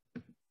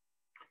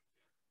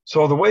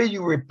 So the way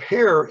you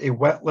repair a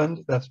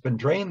wetland that's been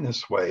drained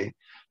this way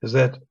is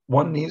that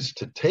one needs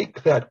to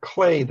take that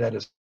clay that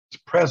is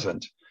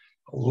present,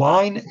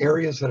 line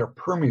areas that are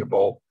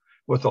permeable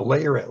with a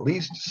layer at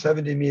least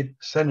 70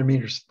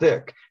 centimeters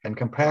thick, and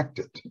compact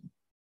it.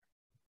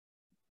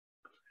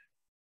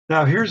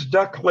 Now here's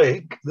Duck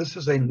Lake. This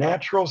is a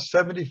natural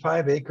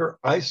 75-acre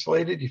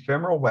isolated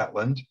ephemeral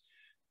wetland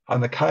on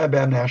the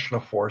Kaibab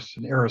National Forest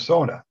in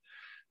Arizona.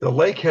 The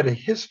lake had a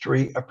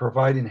history of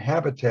providing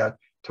habitat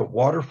to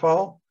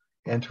waterfowl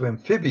and to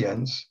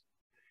amphibians,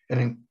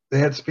 and they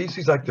had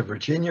species like the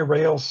Virginia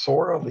rail,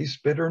 sora,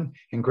 least bittern,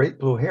 and great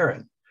blue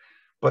heron.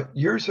 But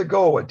years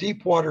ago, a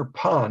deep water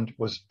pond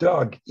was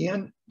dug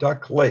in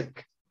Duck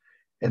Lake,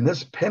 and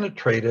this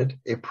penetrated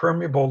a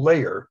permeable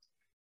layer,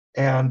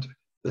 and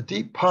the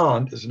deep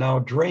pond is now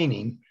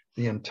draining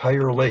the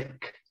entire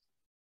lake.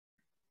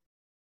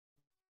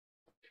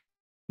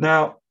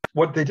 Now,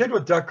 what they did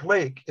with Duck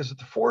Lake is that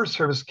the Forest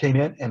Service came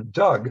in and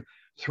dug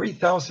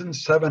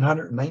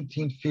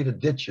 3,719 feet of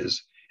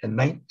ditches in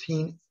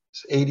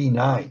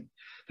 1989.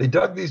 They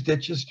dug these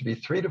ditches to be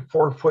 3 to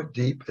 4 foot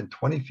deep and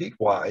 20 feet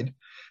wide.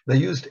 They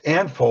used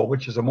ANFO,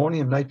 which is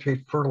ammonium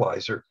nitrate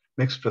fertilizer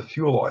mixed with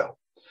fuel oil.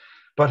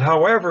 But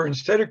however,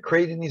 instead of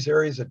creating these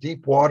areas of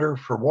deep water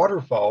for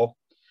waterfowl,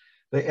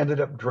 they ended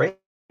up draining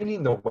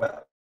the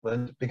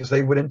wetland because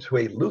they went into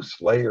a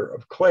loose layer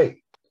of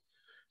clay.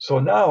 So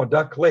now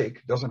Duck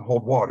Lake doesn't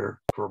hold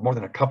water for more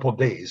than a couple of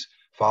days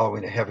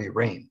following a heavy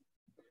rain.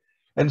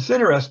 And it's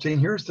interesting,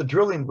 here's the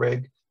drilling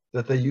rig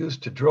that they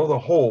used to drill the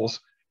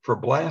holes for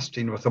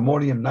blasting with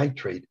ammonium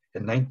nitrate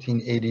in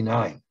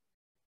 1989.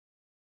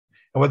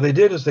 And what they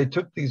did is they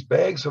took these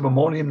bags of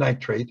ammonium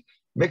nitrate,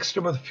 mixed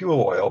them with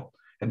fuel oil,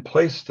 and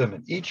placed them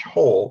in each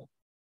hole,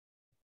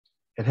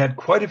 and had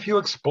quite a few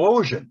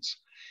explosions.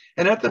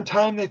 And at the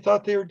time, they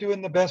thought they were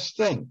doing the best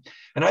thing.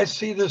 And I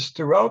see this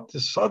throughout the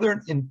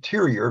southern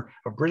interior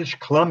of British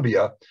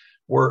Columbia,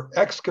 where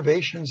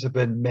excavations have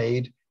been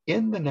made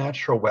in the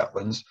natural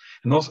wetlands,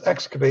 and those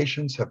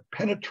excavations have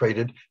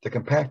penetrated the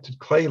compacted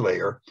clay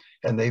layer,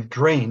 and they've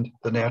drained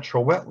the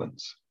natural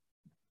wetlands.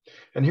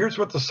 And here's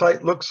what the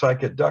site looks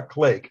like at Duck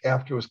Lake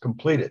after it was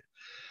completed.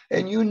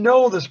 And you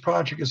know this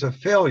project is a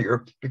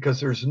failure because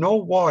there's no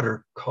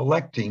water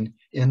collecting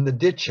in the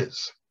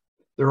ditches.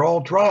 They're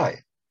all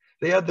dry.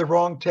 They had the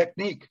wrong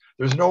technique.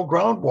 There's no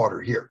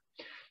groundwater here.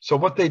 So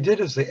what they did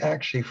is they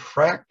actually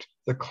fracked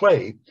the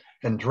clay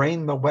and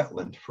drained the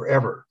wetland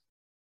forever.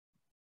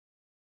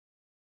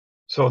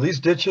 So these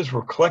ditches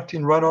were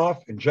collecting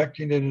runoff,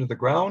 injecting it into the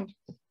ground.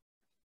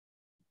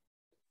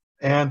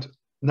 And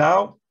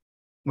now,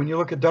 when you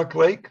look at Duck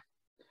Lake,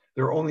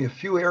 there are only a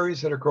few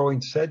areas that are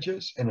growing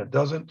sedges, and it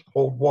doesn't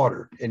hold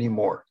water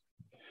anymore.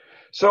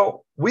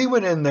 So we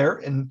went in there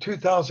in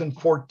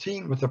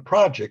 2014 with a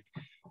project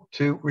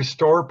to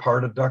restore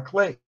part of Duck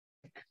Lake.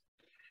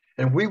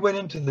 And we went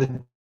into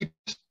the deep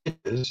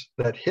ditches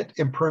that hit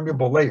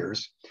impermeable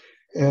layers,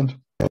 and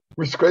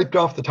we scraped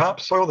off the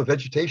topsoil, the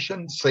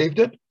vegetation, saved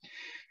it.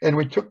 And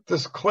we took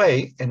this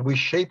clay and we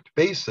shaped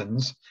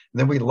basins, and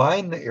then we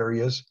lined the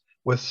areas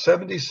with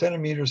 70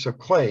 centimeters of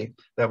clay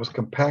that was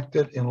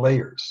compacted in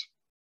layers.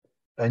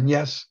 And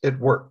yes, it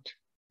worked.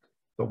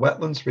 The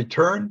wetlands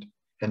returned,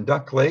 and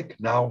Duck Lake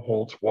now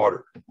holds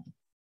water.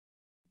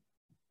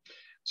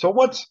 So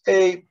what's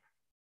a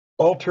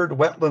altered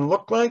wetland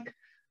look like?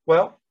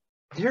 Well,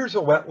 here's a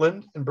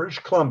wetland in British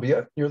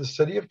Columbia near the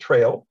city of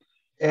Trail.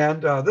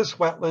 And this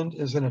wetland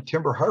is in a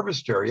timber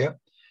harvest area,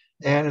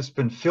 and it's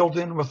been filled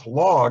in with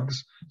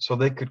logs so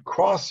they could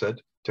cross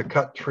it to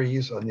cut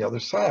trees on the other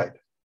side.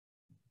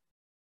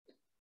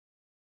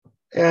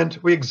 And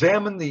we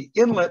examined the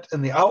inlet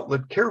and the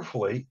outlet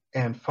carefully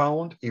and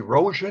found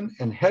erosion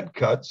and head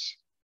cuts.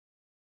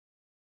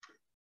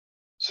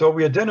 So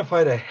we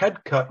identified a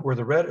head cut where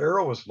the red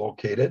arrow was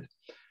located,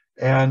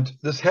 and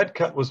this head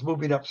cut was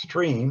moving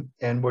upstream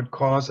and would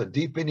cause a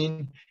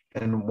deepening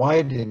and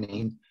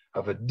widening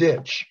of a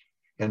ditch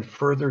and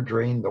further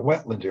drain the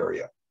wetland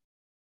area.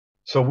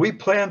 So we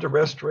planned a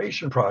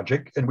restoration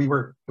project, and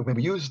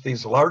we used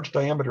these large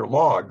diameter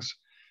logs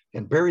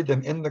and buried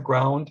them in the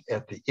ground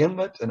at the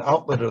inlet and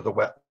outlet of the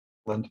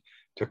wetland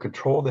to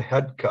control the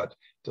head cut,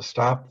 to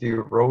stop the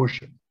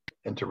erosion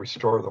and to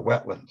restore the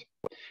wetland.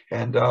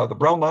 And the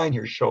brown line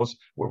here shows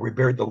where we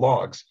buried the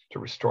logs to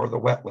restore the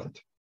wetland.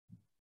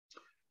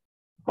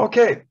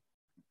 Okay,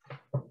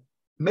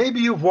 maybe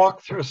you've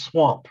walked through a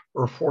swamp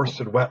or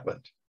forested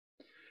wetland.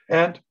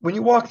 And when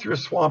you walk through a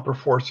swamp or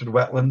forested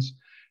wetlands,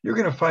 you're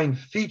going to find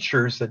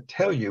features that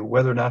tell you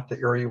whether or not the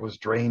area was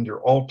drained or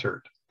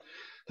altered.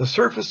 The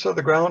surface of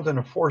the ground in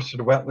a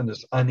forested wetland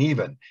is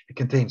uneven. It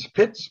contains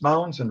pits,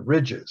 mounds, and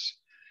ridges,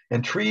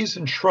 and trees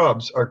and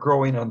shrubs are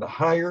growing on the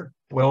higher,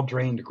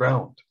 well-drained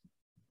ground.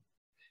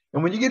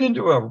 And when you get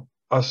into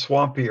a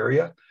swampy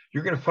area,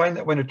 you're going to find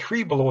that when a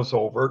tree blows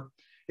over,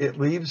 it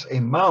leaves a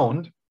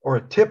mound or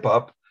a tip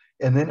up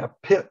and then a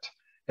pit.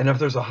 And if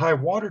there's a high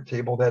water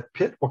table, that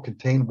pit will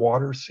contain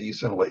water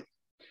seasonally.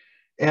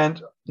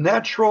 And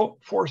natural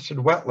forested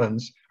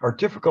wetlands are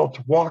difficult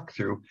to walk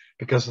through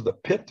because of the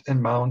pit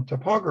and mound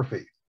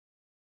topography.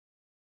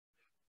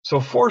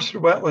 So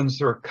forested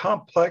wetlands are a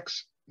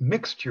complex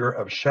mixture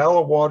of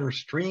shallow water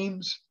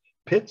streams,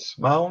 pits,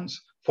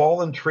 mounds,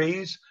 fallen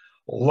trees,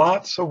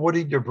 lots of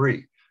woody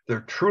debris.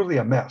 They're truly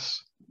a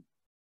mess.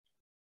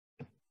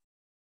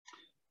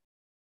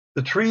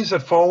 The trees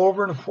that fall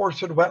over in a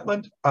forested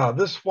wetland,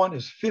 this one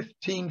is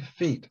 15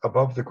 feet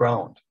above the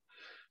ground.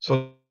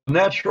 So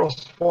natural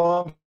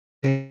swamps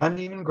contain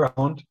uneven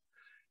ground,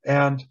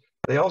 and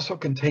they also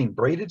contain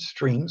braided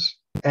streams.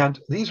 And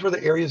these were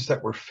the areas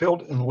that were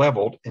filled and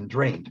leveled and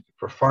drained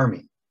for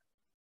farming.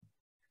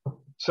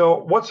 So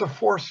what's a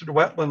forested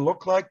wetland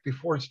look like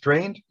before it's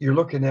drained? You're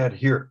looking at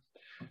here.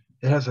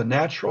 It has a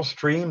natural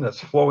stream that's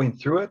flowing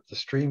through it. The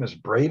stream is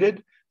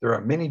braided. There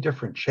are many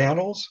different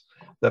channels.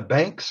 The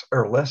banks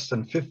are less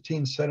than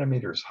 15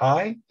 centimeters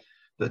high.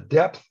 The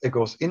depth, it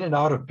goes in and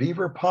out of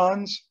beaver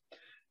ponds.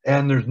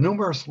 And there's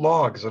numerous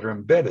logs that are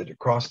embedded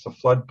across the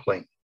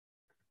floodplain.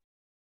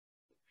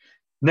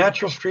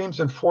 Natural streams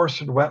and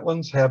forested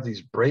wetlands have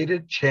these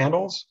braided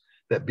channels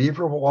that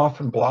beaver will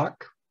often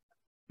block.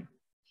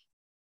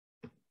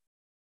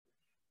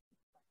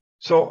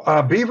 So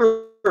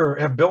beaver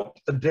have built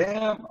a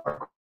dam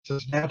across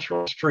this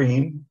natural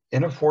stream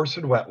in a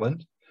forested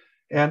wetland.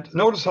 And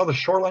notice how the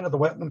shoreline of the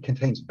wetland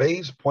contains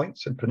bays,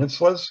 points, and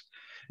peninsulas.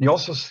 And you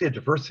also see a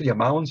diversity of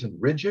mounds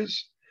and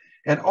ridges.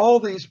 And all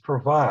these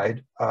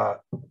provide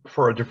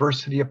for a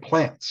diversity of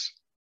plants.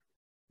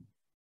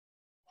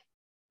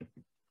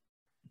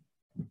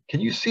 Can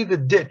you see the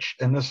ditch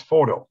in this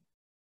photo?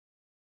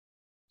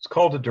 It's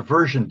called a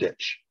diversion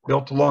ditch,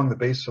 built along the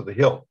base of the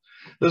hill.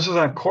 This is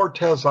on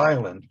Cortez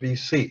Island,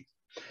 BC.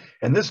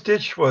 And this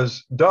ditch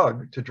was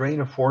dug to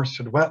drain a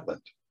forested wetland.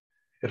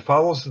 It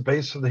follows the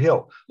base of the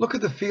hill. Look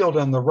at the field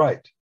on the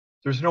right.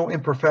 There's no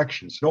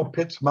imperfections, no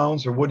pits,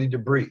 mounds, or woody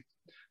debris.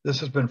 This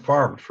has been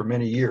farmed for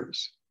many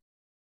years.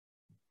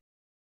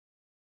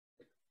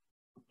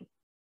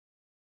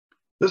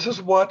 This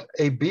is what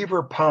a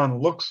beaver pond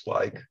looks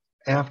like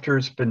after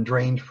it's been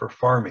drained for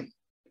farming.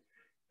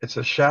 It's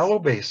a shallow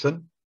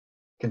basin,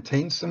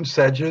 contains some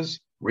sedges,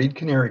 reed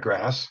canary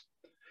grass.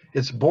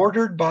 It's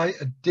bordered by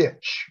a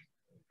ditch.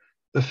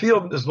 The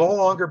field is no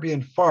longer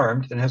being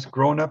farmed and has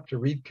grown up to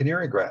reed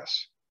canary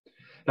grass.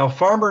 Now,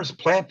 farmers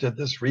planted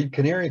this reed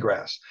canary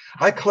grass.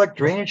 I collect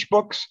drainage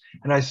books,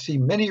 and I see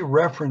many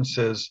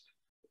references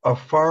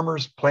of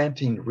farmers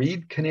planting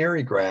reed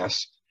canary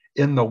grass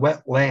in the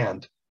wet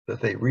land that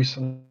they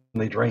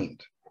recently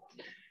drained,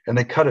 and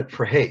they cut it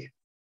for hay.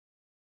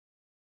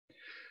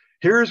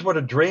 Here's what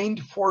a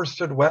drained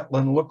forested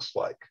wetland looks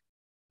like.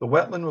 The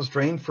wetland was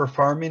drained for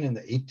farming in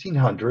the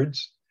 1800s.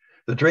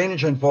 The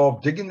drainage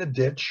involved digging the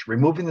ditch,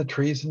 removing the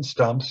trees and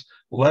stumps,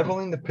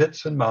 leveling the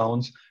pits and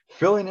mounds,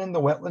 filling in the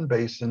wetland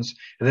basins,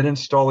 and then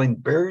installing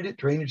buried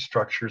drainage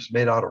structures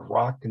made out of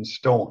rock and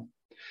stone.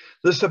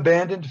 This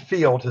abandoned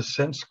field has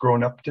since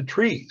grown up to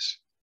trees,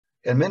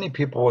 and many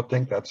people would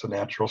think that's a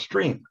natural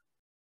stream.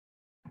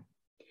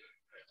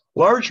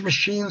 Large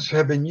machines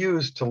have been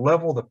used to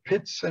level the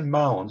pits and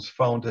mounds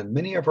found in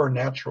many of our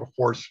natural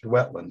forested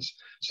wetlands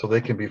so they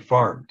can be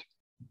farmed.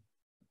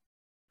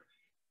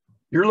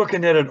 You're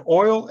looking at an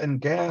oil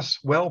and gas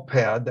well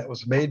pad that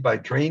was made by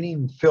draining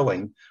and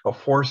filling a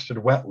forested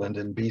wetland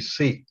in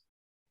BC.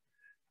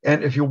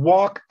 And if you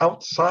walk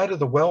outside of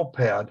the well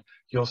pad,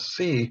 you'll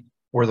see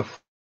where the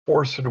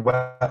forested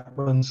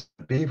wetlands,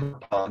 beaver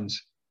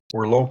ponds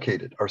were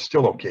located, are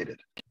still located.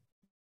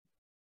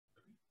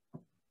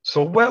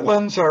 So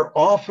wetlands are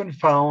often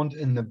found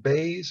in the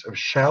bays of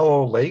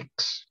shallow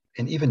lakes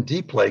and even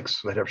deep lakes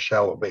that have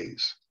shallow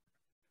bays.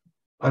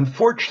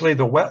 Unfortunately,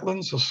 the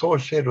wetlands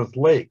associated with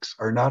lakes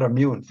are not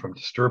immune from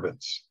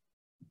disturbance.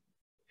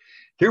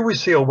 Here we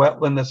see a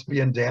wetland that's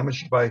being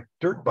damaged by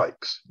dirt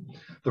bikes.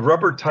 The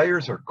rubber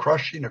tires are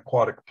crushing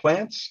aquatic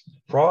plants,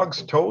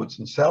 frogs, toads,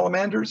 and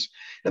salamanders,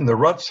 and the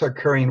ruts are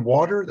carrying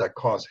water that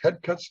cause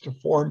head cuts to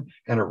form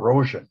and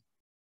erosion.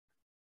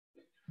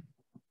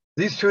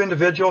 These two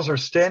individuals are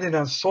standing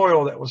on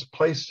soil that was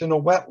placed in a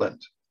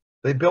wetland.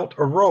 They built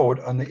a road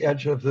on the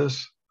edge of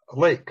this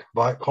lake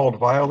called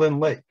Violin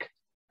Lake.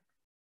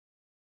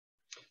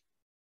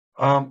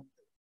 The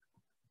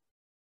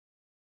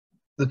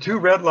two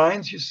red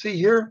lines you see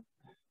here,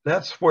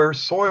 that's where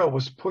soil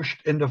was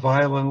pushed into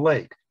Violin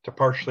Lake to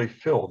partially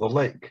fill the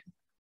lake.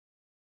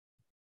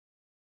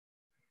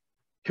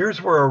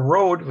 Here's where a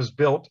road was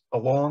built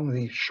along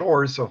the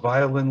shores of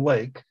Violin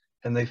Lake,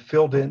 and they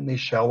filled in these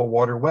shallow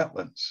water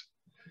wetlands.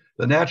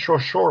 The natural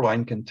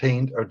shoreline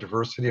contained a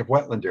diversity of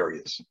wetland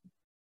areas.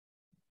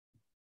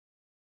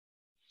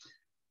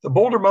 The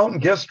Boulder Mountain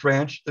Guest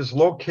Ranch is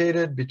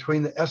located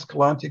between the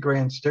Escalante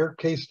Grand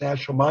Staircase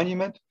National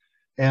Monument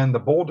and the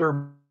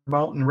Boulder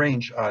Mountain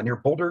Range near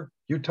Boulder,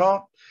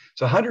 Utah.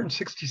 It's a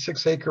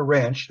 166-acre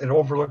ranch and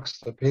overlooks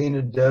the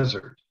Painted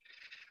Desert.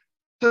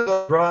 It's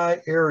a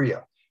dry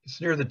area. It's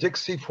near the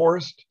Dixie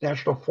Forest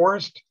National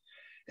Forest,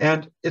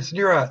 and it's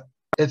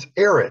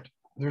arid.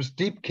 There's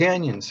deep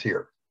canyons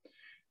here.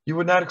 You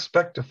would not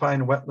expect to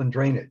find wetland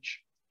drainage.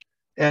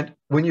 And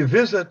when you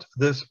visit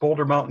this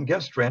Boulder Mountain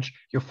Guest Ranch,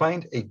 you'll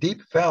find a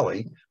deep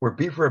valley where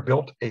beaver have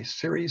built a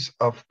series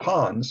of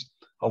ponds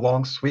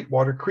along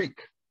Sweetwater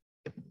Creek.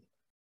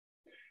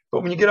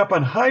 But when you get up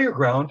on higher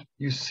ground,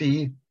 you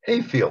see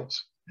hay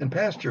fields and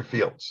pasture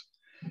fields.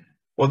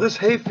 Well, this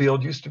hay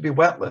field used to be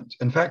wetland.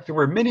 In fact, there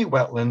were many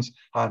wetlands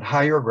on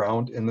higher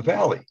ground in the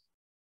valley.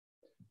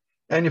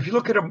 And if you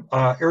look at an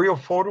aerial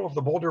photo of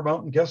the Boulder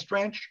Mountain Guest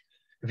Ranch,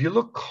 if you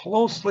look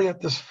closely at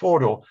this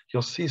photo,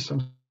 you'll see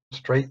some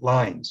straight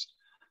lines.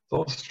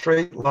 Those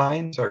straight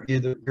lines are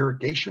either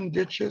irrigation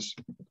ditches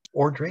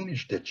or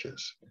drainage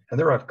ditches. And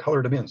there I've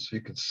colored them in so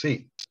you can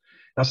see.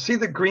 Now see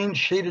the green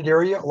shaded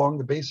area along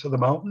the base of the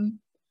mountain?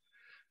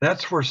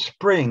 That's where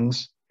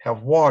springs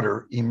have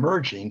water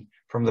emerging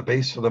from the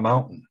base of the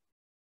mountain.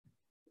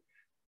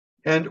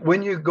 And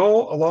when you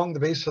go along the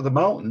base of the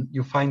mountain,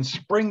 you find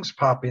springs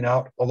popping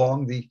out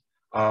along the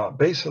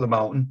base of the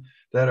mountain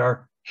that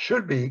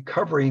should be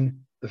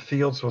covering the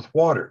fields with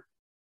water,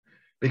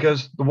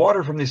 because the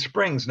water from these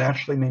springs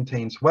naturally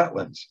maintains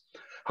wetlands.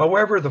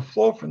 However, the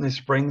flow from these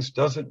springs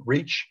doesn't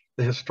reach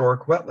the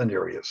historic wetland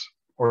areas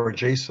or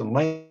adjacent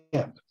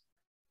land.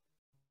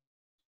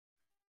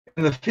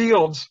 And the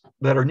fields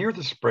that are near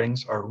the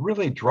springs are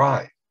really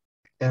dry,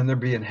 and they're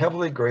being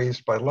heavily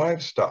grazed by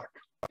livestock.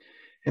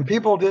 And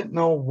people didn't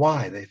know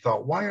why. They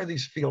thought, why are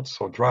these fields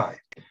so dry?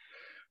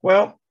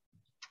 Well,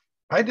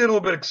 I did a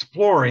little bit of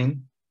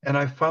exploring, and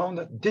I found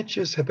that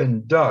ditches have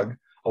been dug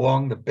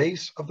along the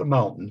base of the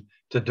mountain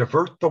to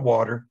divert the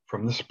water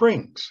from the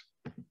springs.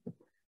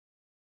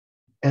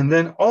 And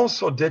then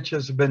also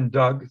ditches have been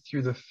dug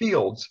through the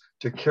fields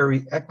to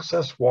carry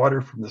excess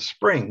water from the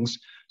springs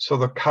so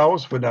the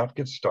cows would not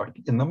get stuck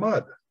in the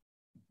mud.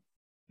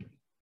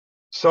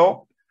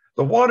 So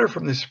the water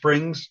from the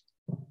springs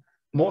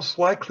most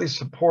likely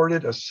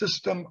supported a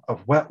system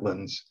of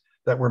wetlands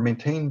that were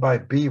maintained by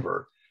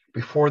beaver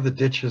before the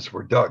ditches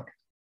were dug.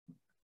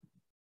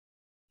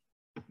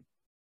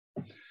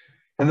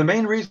 And the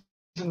main reason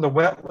the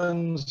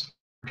wetlands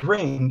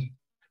drained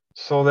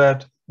so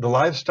that the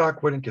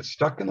livestock wouldn't get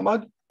stuck in the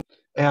mud,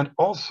 and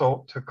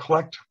also to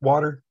collect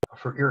water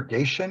for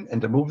irrigation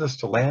and to move this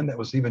to land that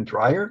was even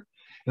drier.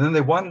 And then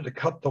they wanted to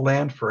cut the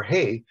land for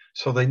hay,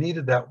 so they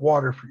needed that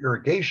water for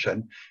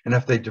irrigation. And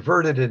if they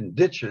diverted it in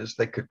ditches,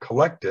 they could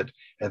collect it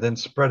and then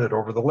spread it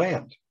over the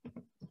land.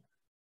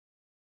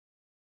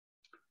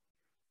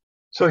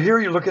 So here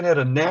you're looking at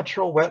a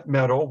natural wet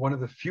meadow, one of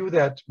the few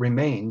that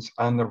remains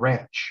on the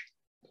ranch.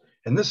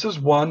 And this is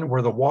one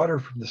where the water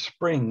from the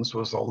springs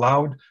was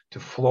allowed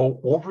to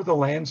flow over the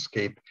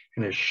landscape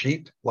in a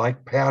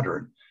sheet-like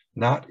pattern,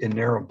 not in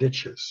narrow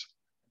ditches.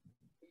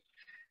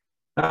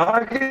 Now,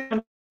 I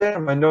can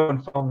understand why no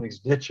one found these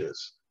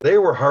ditches. They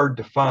were hard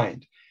to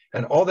find,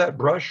 and all that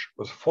brush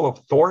was full of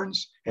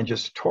thorns and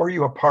just tore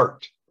you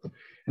apart.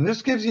 And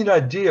this gives you an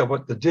idea of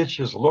what the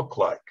ditches look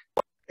like.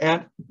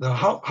 And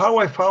how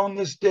I found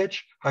this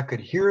ditch, I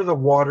could hear the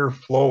water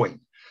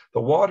flowing. The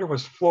water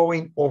was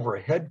flowing over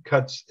head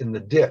cuts in the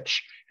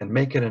ditch and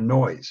making a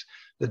noise.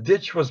 The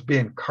ditch was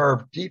being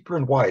carved deeper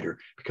and wider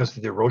because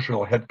of the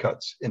erosional head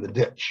cuts in the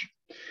ditch.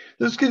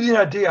 This gives you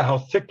an idea how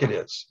thick it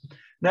is.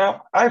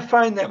 Now, I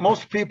find that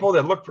most people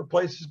that look for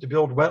places to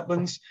build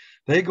wetlands,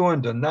 they go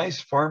into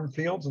nice farm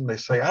fields and they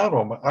say, I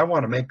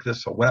want to make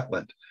this a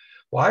wetland.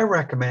 Well, I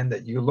recommend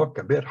that you look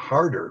a bit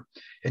harder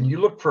and you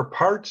look for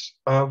parts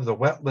of the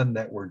wetland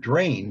that were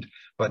drained,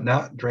 but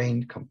not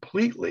drained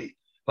completely,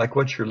 like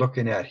what you're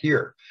looking at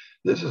here.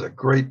 This is a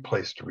great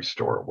place to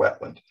restore a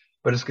wetland,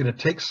 but it's going to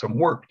take some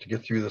work to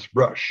get through this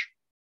brush.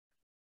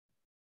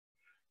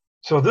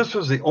 So this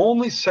was the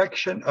only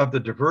section of the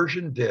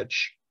diversion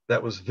ditch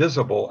that was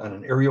visible on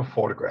an aerial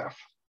photograph.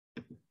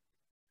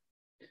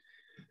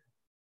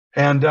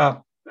 And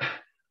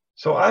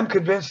so I'm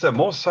convinced that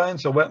most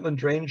signs of wetland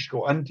drainage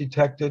go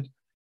undetected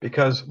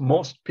because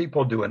most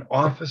people do an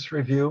office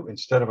review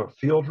instead of a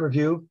field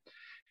review.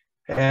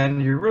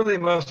 And you really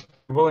must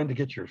be willing to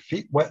get your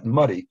feet wet and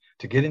muddy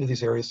to get into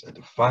these areas and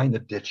to find the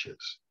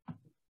ditches.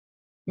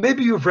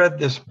 Maybe you've read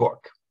this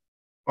book.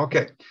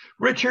 Okay,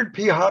 Richard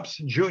P.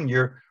 Hobson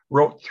Jr.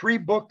 wrote 3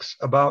 books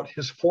about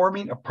his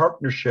forming a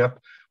partnership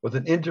with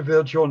an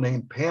individual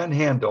named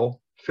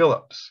Panhandle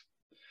Phillips.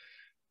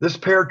 This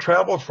pair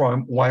traveled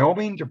from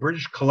Wyoming to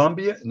British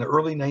Columbia in the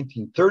early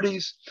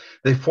 1930s.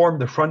 They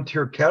formed the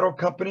Frontier Cattle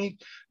Company.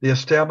 They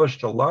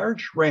established a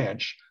large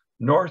ranch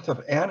north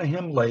of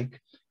Anaheim Lake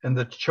in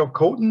the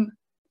Chilcotin,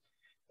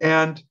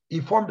 and he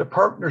formed a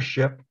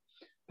partnership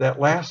that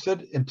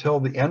lasted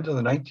until the end of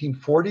the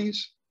 1940s.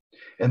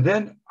 And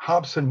then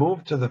Hobson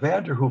moved to the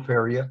Vanderhoof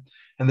area,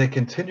 and they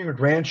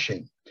continued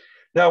ranching.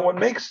 Now, what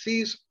makes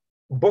these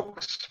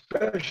books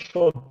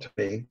special to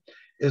me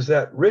is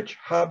that Rich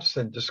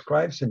Hobson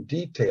describes in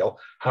detail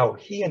how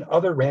he and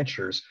other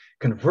ranchers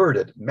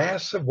converted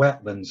massive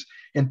wetlands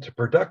into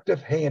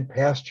productive hay and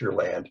pasture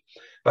land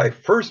by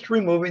first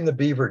removing the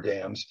beaver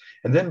dams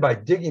and then by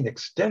digging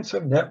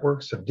extensive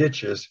networks of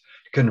ditches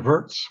to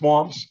convert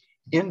swamps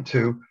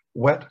into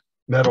wet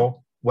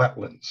meadow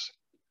wetlands.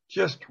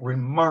 Just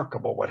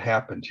remarkable what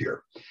happened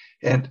here.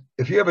 And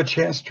if you have a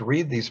chance to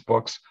read these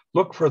books,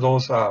 look for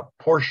those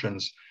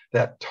portions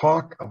that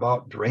talk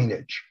about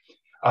drainage.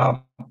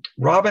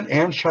 Robin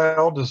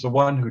Anchild is the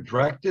one who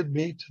directed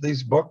me to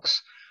these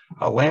books.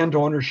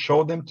 Landowners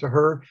showed them to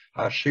her.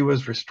 She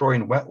was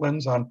restoring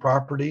wetlands on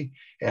property,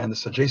 and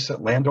this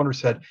adjacent landowner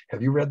said,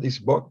 "Have you read these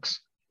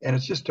books?" And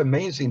it's just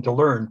amazing to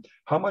learn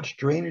how much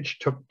drainage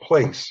took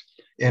place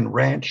in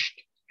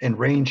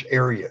range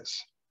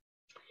areas.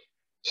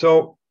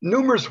 So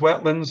numerous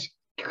wetlands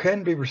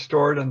can be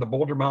restored on the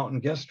Boulder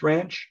Mountain Guest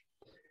Ranch,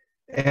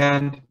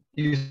 and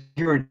you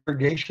hear an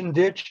irrigation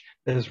ditch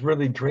that is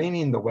really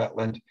draining the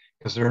wetland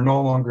because they're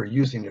no longer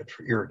using it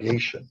for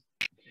irrigation.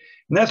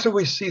 And that's what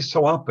we see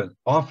so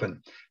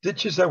often.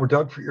 Ditches that were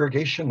dug for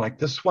irrigation like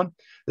this one,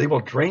 they will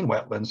drain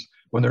wetlands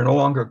when they're no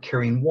longer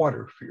carrying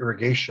water for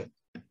irrigation.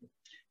 And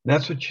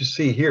that's what you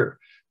see here.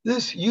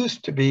 This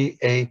used to be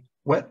a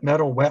wet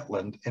meadow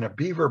wetland and a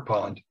beaver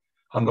pond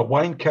on the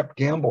Wine-Kept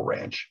Gamble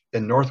Ranch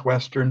in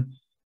northeastern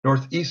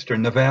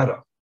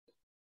Nevada.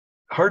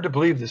 Hard to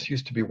believe this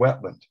used to be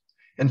wetland.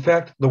 In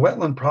fact, the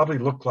wetland probably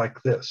looked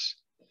like this.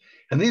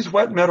 And these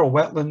wet meadow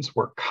wetlands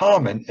were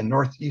common in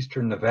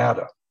northeastern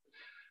Nevada.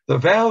 The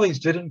valleys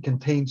didn't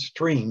contain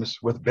streams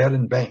with bed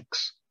and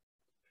banks.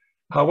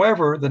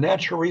 However, the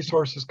Natural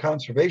Resources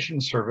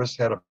Conservation Service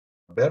had a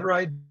better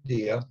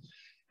idea,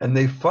 and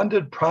they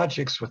funded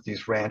projects with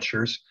these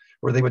ranchers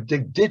where they would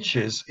dig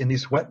ditches in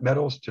these wet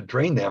meadows to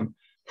drain them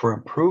for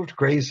improved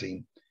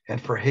grazing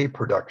and for hay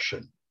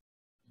production.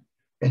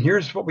 And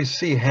here's what we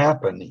see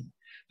happening.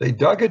 They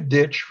dug a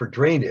ditch for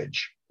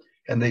drainage,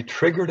 and they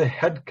triggered a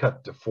head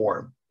cut to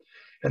form.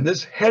 And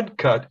this head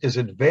cut is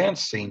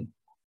advancing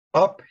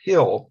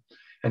uphill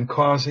and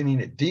causing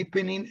a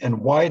deepening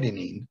and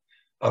widening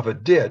of a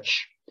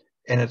ditch,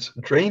 and it's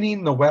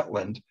draining the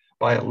wetland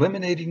by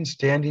eliminating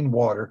standing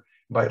water,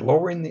 by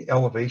lowering the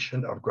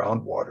elevation of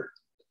groundwater.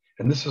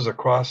 And this is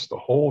across the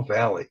whole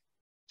valley.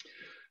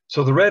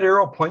 So the red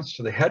arrow points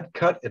to the head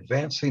cut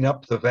advancing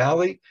up the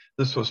valley.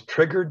 This was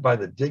triggered by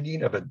the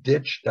digging of a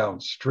ditch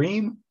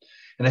downstream.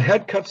 And a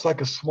head cut's like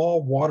a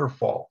small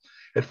waterfall.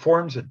 It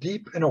forms a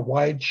deep and a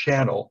wide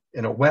channel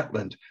in a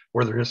wetland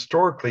where there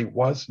historically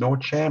was no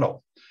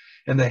channel.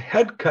 And the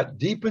head cut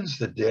deepens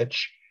the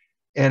ditch,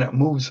 and it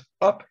moves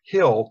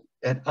uphill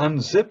and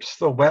unzips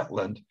the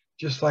wetland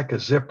just like a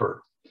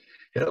zipper.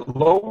 It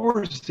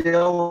lowers the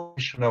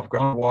elevation of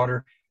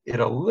groundwater.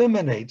 It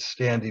eliminates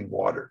standing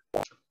water.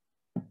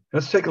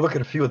 Let's take a look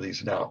at a few of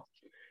these now.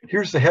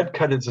 Here's the head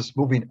cut as it's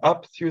moving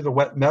up through the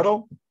wet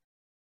meadow.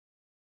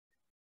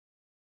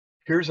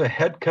 Here's a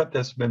head cut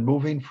that's been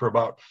moving for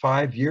about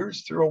 5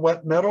 years through a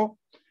wet meadow.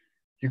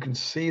 You can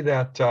see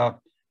that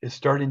it's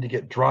starting to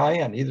get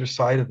dry on either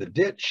side of the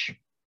ditch.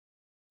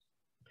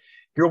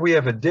 Here we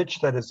have a ditch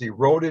that is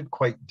eroded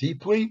quite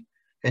deeply,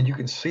 and you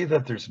can see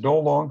that there's no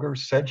longer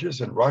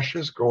sedges and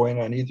rushes growing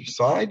on either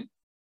side.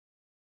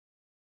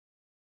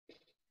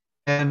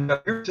 And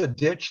here's a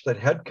ditch that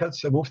head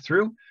cuts that move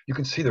through. You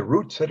can see the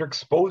roots that are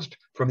exposed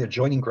from the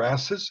adjoining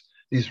grasses.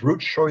 These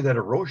roots show you that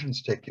erosion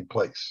is taking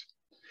place.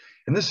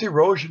 And this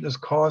erosion is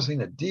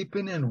causing a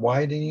deepening and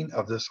widening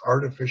of this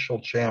artificial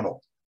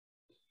channel.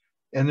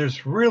 And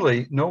there's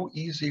really no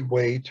easy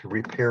way to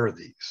repair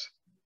these.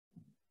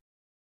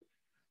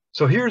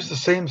 So here's the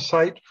same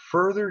site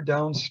further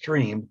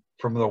downstream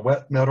from the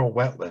wet meadow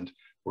wetland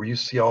where you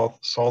saw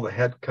the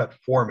head cut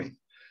forming.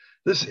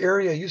 This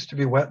area used to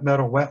be wet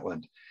meadow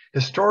wetland.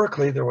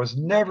 Historically, there was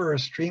never a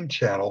stream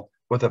channel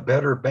with a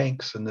better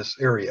banks in this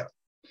area.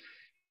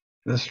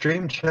 And the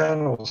stream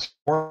channel is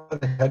forming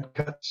the head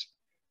cuts,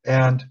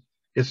 and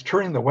it's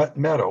turning the wet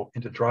meadow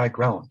into dry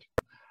ground.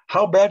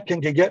 How bad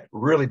can it get?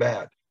 Really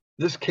bad.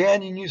 This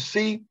canyon you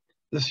see,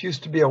 this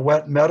used to be a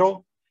wet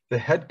meadow. The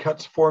head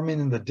cuts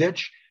forming in the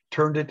ditch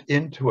turned it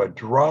into a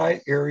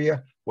dry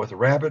area with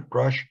rabbit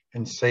brush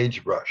and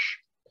sagebrush.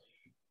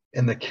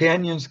 And the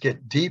canyons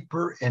get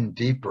deeper and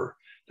deeper.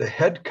 The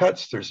head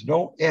cuts, there's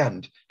no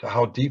end to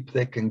how deep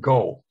they can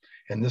go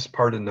in this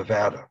part of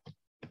Nevada.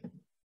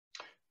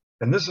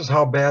 And this is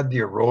how bad the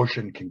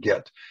erosion can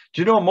get.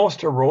 Do you know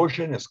most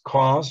erosion is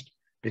caused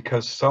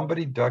because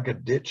somebody dug a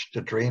ditch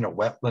to drain a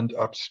wetland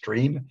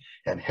upstream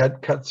and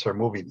head cuts are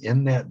moving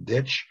in that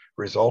ditch,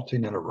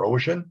 resulting in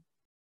erosion?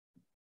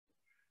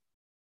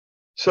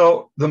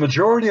 So the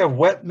majority of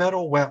wet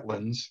meadow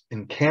wetlands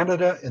in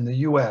Canada and the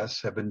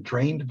US have been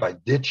drained by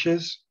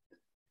ditches,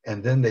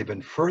 and then they've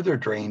been further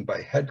drained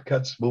by head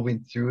cuts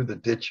moving through the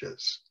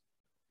ditches.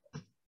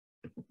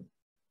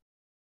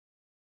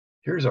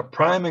 Here's a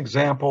prime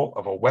example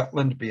of a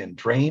wetland being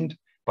drained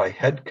by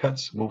head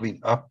cuts moving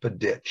up a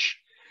ditch.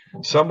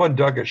 Someone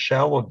dug a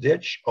shallow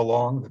ditch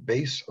along the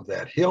base of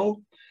that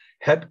hill.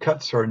 Head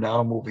cuts are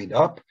now moving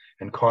up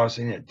and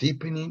causing a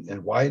deepening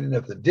and widening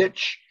of the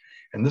ditch,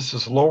 and this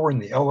is lowering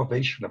the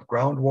elevation of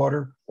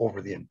groundwater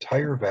over the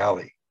entire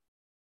valley.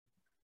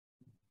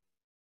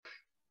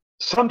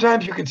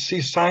 Sometimes you can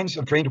see signs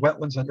of drained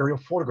wetlands on aerial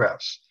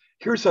photographs.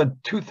 Here's a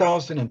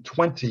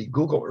 2020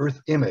 Google Earth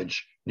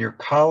image near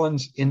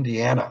Collins,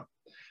 Indiana,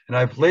 and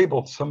I've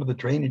labeled some of the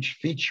drainage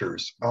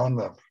features on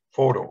the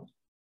photo.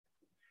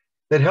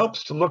 It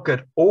helps to look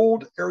at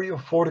old aerial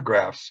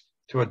photographs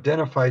to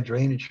identify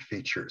drainage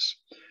features.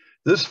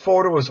 This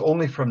photo is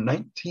only from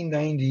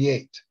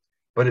 1998,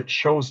 but it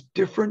shows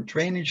different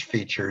drainage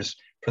features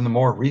from the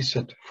more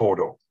recent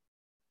photo.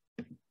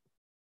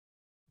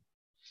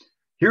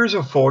 Here's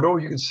a photo.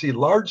 You can see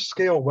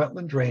large-scale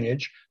wetland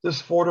drainage.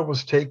 This photo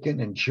was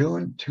taken in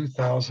June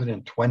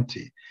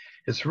 2020.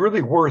 It's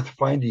really worth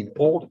finding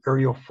old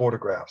aerial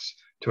photographs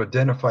to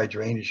identify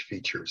drainage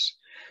features.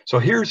 So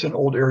here's an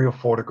old aerial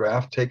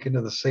photograph taken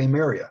of the same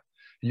area.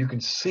 You can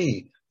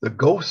see the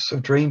ghosts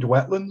of drained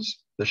wetlands,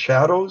 the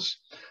shadows,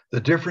 the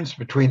difference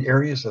between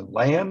areas and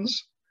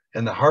lands,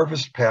 and the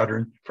harvest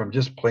pattern from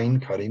just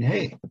plain cutting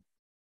hay.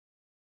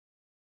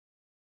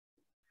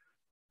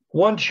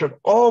 One should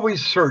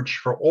always search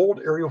for old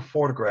aerial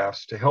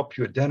photographs to help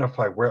you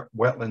identify where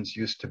wetlands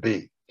used to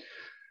be.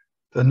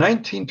 The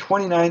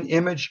 1929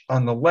 image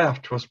on the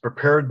left was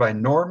prepared by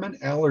Norman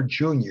Aller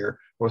Jr.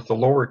 with the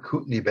Lower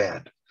Kootenai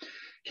Band.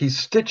 He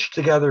stitched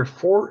together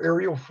 4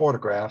 aerial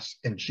photographs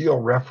and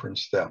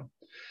georeferenced them.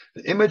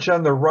 The image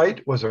on the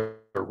right was a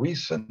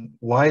recent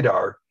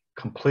LiDAR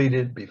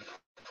completed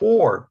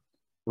before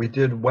we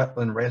did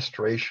wetland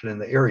restoration in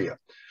the area.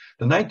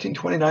 The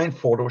 1929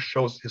 photo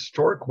shows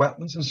historic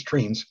wetlands and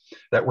streams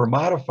that were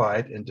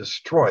modified and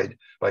destroyed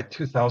by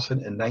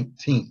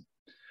 2019.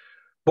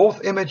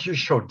 Both images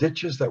show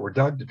ditches that were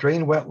dug to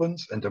drain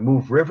wetlands and to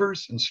move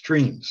rivers and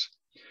streams.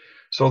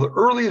 So the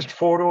earliest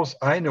photos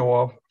I know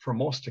of for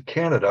most of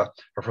Canada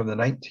are from the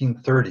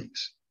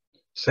 1930s.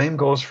 Same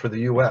goes for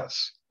the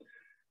US.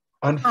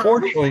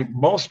 Unfortunately,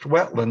 most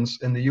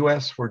wetlands in the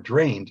US were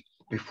drained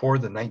before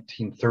the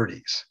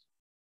 1930s.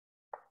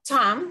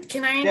 Tom,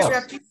 can I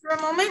interrupt you for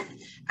a moment?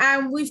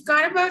 We've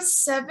got about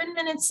 7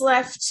 minutes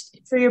left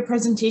for your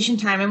presentation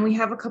time, and we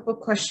have a couple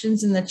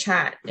questions in the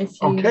chat.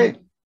 Okay.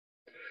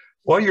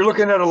 Well, you're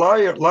looking at a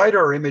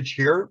LiDAR image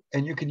here,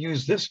 and you can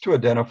use this to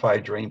identify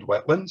drained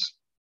wetlands.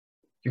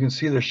 You can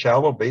see the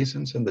shallow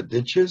basins and the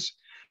ditches.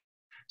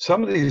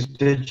 Some of these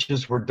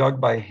ditches were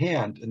dug by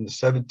hand in the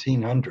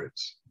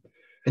 1700s.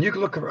 And you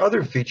can look at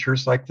other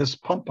features like this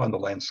pump on the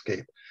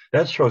landscape.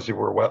 That shows you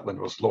where wetland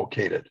was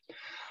located.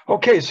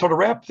 Okay, so to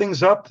wrap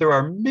things up, there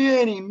are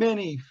many,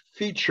 many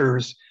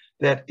features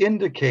that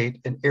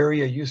indicate an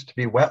area used to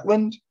be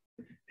wetland.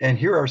 And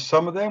here are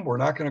some of them. We're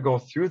not going to go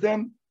through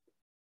them,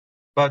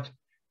 but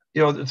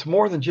you know, it's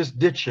more than just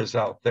ditches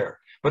out there.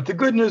 But the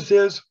good news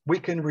is we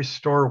can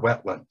restore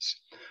wetlands.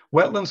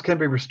 Wetlands can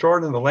be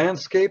restored in the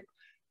landscape.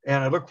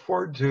 And I look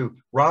forward to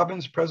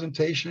Robin's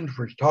presentation,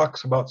 which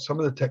talks about some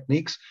of the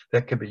techniques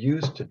that can be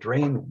used to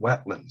drain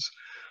wetlands.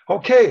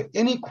 Okay,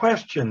 any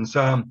questions?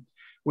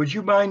 Would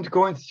you mind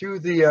going through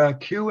the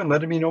queue and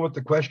letting me know what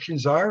the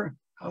questions are,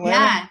 Alana?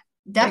 Yeah,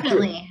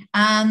 definitely.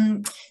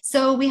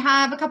 So we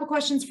have a couple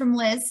questions from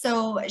Liz.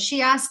 So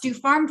she asked, do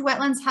farmed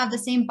wetlands have the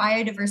same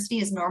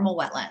biodiversity as normal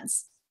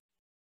wetlands?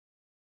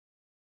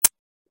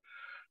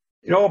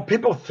 You know,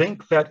 people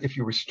think that if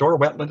you restore a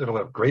wetland, it'll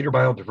have greater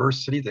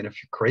biodiversity than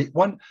if you create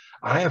one.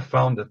 I have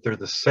found that they're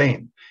the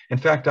same. In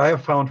fact, I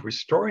have found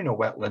restoring a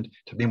wetland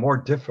to be more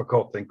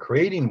difficult than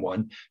creating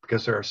one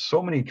because there are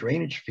so many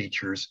drainage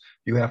features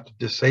you have to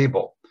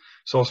disable.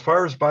 So as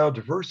far as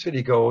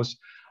biodiversity goes,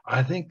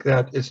 I think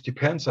that it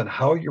depends on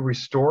how you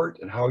restore it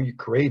and how you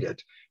create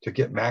it to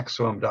get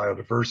maximum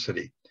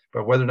biodiversity.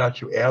 But whether or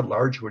not you add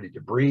large woody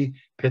debris,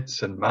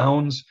 pits and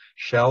mounds,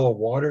 shallow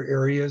water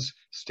areas,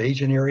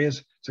 staging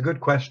areas, it's a good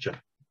question.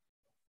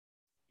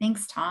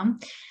 Thanks, Tom.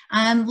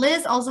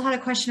 Liz also had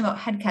a question about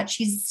head cuts.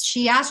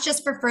 She asked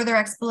just for further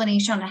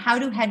explanation on how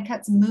do head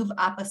cuts move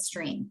up a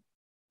stream?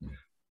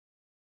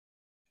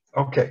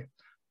 Okay.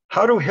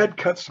 How do head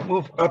cuts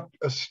move up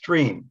a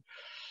stream?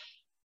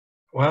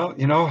 Well,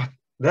 you know,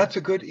 that's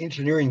a good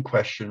engineering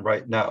question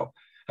right now.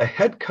 A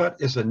head cut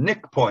is a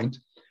nick point,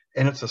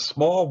 and it's a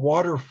small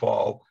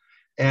waterfall,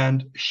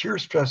 and shear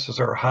stresses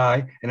are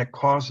high, and it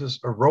causes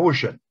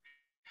erosion.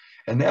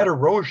 And that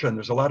erosion,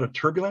 there's a lot of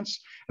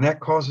turbulence, and that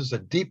causes a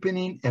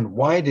deepening and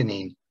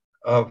widening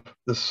of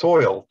the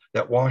soil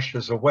that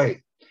washes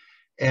away.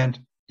 And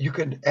you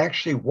can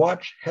actually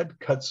watch head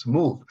cuts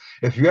move.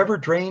 If you ever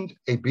drained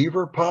a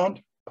beaver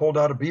pond, pulled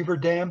out a beaver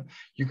dam,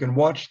 you can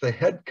watch the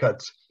head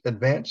cuts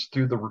advance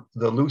through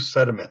the loose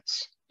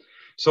sediments.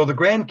 So the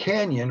Grand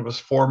Canyon was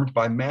formed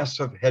by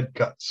massive head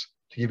cuts,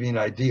 to give you an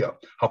idea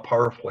how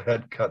powerful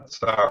head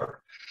cuts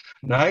are.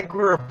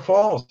 Niagara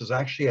Falls is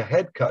actually a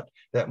head cut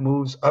that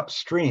moves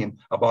upstream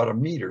about a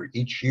meter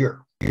each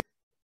year.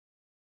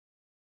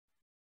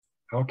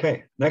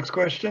 Okay, next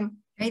question.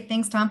 Great,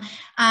 thanks, Tom.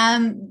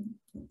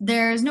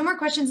 There's no more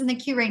questions in the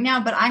queue right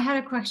now, but I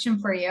had a question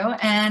for you,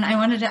 and I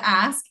wanted to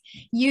ask.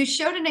 You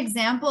showed an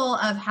example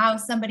of how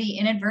somebody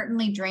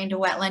inadvertently drained a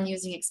wetland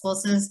using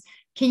explosives.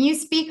 Can you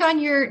speak on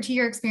to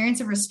your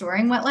experience of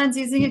restoring wetlands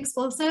using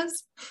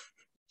explosives?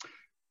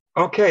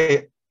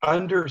 Okay,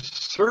 under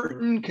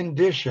certain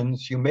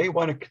conditions, you may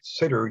want to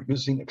consider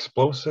using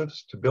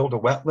explosives to build a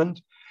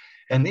wetland.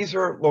 And these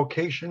are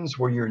locations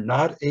where you're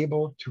not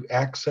able to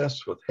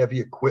access with heavy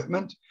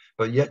equipment,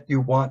 but yet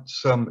you want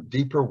some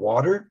deeper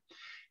water.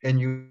 And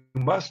you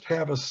must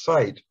have a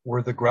site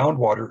where the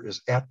groundwater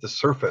is at the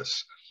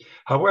surface.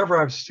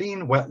 However, I've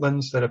seen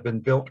wetlands that have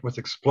been built with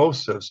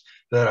explosives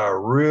that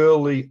are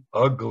really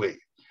ugly.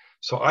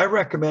 So I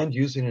recommend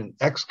using an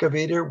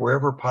excavator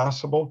wherever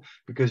possible,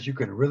 because you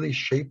can really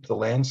shape the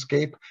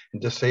landscape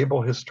and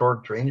disable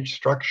historic drainage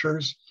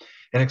structures.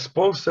 And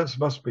explosives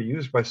must be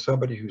used by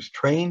somebody who's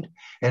trained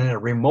and in a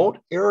remote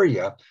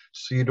area,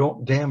 so you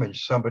don't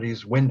damage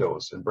somebody's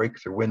windows and break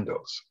their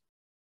windows.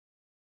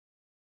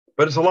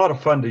 But it's a lot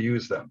of fun to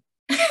use them.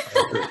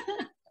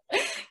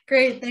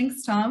 Great,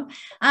 thanks, Tom.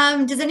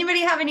 Does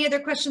anybody have any other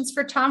questions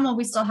for Tom while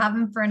we still have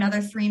him for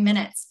another 3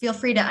 minutes? Feel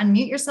free to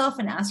unmute yourself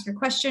and ask your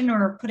question,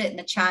 or put it in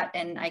the chat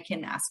and I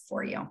can ask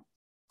for you.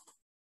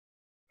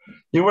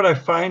 You know what I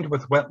find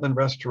with wetland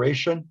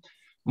restoration?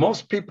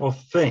 Most people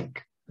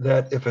think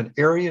that if an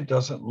area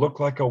doesn't look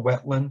like a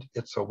wetland,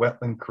 it's a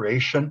wetland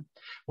creation.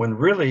 When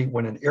really,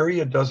 when an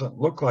area doesn't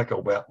look like a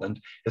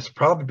wetland, it's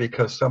probably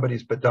because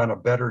somebody's done a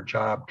better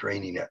job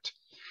draining it.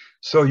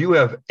 So you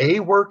have A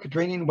work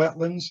draining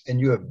wetlands, and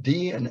you have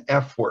D and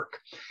F work.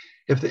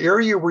 If the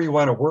area where you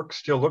want to work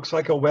still looks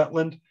like a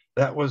wetland,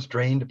 that was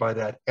drained by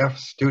that F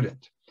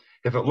student.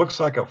 If it looks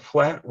like a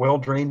flat,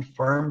 well-drained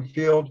farm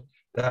field,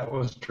 that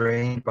was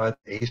drained by the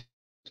A student.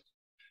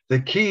 The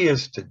key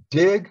is to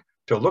dig,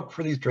 to look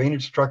for these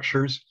drainage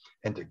structures,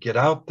 and to get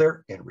out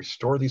there and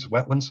restore these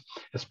wetlands.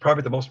 It's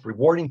probably the most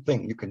rewarding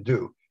thing you can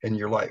do in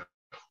your life.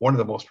 One of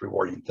the most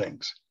rewarding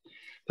things.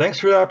 Thanks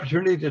for the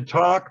opportunity to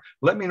talk.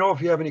 Let me know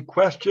if you have any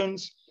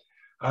questions.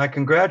 I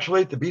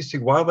congratulate the BC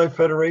Wildlife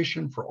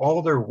Federation for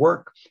all their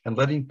work and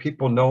letting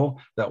people know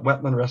that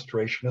wetland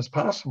restoration is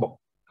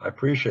possible. I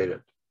appreciate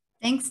it.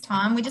 Thanks,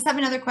 Tom. We just have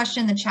another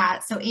question in the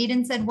chat. So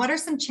Aiden said, what are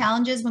some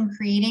challenges when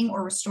creating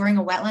or restoring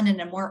a wetland in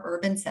a more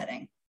urban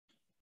setting?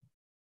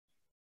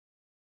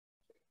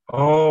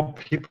 Oh,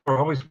 people are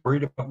always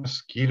worried about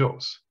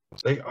mosquitoes.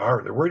 They're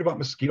worried about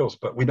mosquitoes,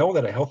 but we know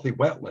that a healthy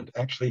wetland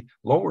actually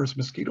lowers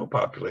mosquito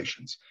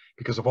populations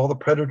because of all the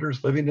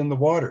predators living in the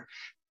water.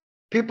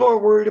 People are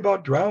worried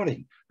about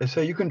drowning. They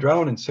say you can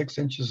drown in 6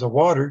 inches of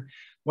water.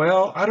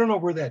 Well, I don't know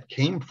where that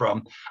came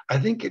from. I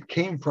think it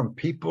came from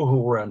people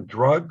who were on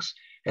drugs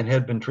and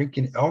had been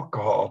drinking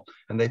alcohol,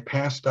 and they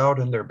passed out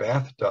in their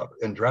bathtub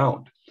and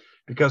drowned.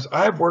 Because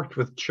I've worked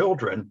with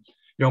children,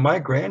 you know, my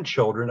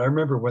grandchildren, I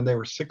remember when they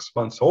were 6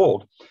 months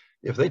old,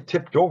 if they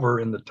tipped over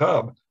in the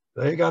tub,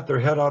 they got their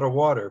head out of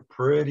water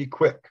pretty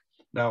quick.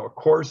 Now, of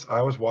course,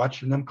 I was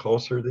watching them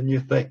closer than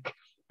you think,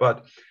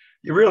 but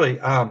you really,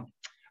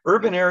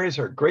 urban areas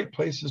are great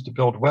places to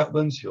build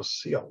wetlands. You'll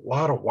see a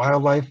lot of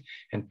wildlife,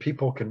 and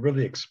people can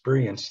really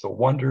experience the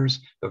wonders,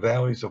 the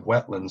values of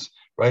wetlands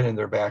right in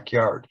their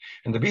backyard.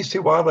 And the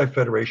BC Wildlife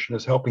Federation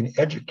is helping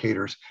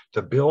educators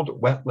to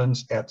build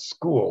wetlands at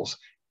schools,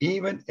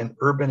 even in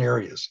urban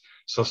areas.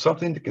 So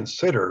something to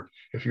consider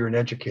if you're an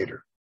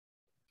educator.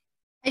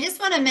 I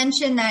just want to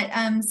mention that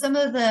some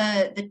of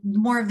the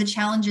more of the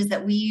challenges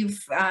that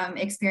we've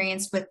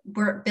experienced with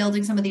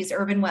building some of these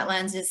urban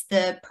wetlands is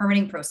the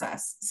permitting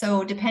process.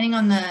 So depending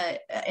on the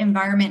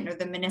environment or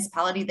the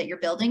municipality that you're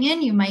building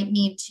in, you might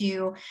need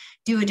to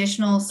do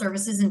additional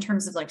services in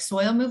terms of like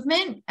soil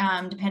movement,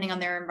 depending on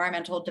their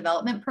environmental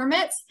development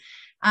permits.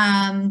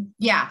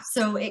 Yeah,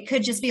 so it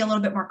could just be a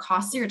little bit more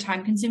costly or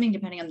time consuming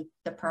depending on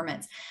the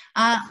permits.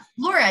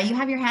 Laura, you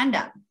have your hand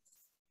up.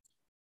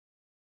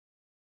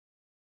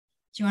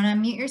 Do you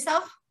want to unmute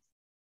yourself?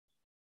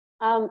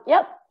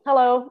 Yep.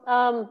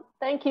 Hello.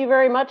 Thank you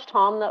very much,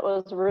 Tom. That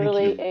was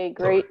really a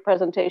great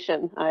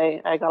presentation.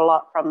 I got a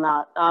lot from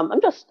that.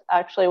 I'm just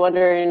actually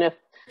wondering if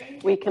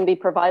we can be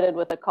provided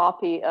with a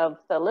copy of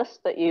the list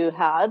that you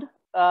had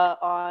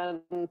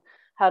on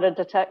how to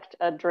detect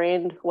a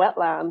drained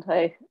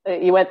wetland.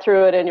 You went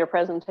through it in your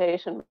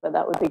presentation, but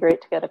that would be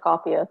great to get a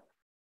copy of.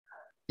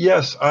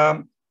 Yes.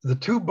 The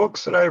 2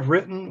 books that I've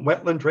written,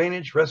 Wetland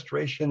Drainage,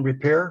 Restoration,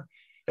 Repair,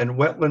 and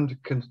Wetland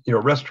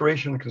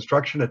Restoration and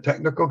Construction, a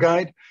Technical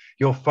Guide.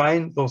 You'll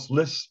find those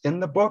lists in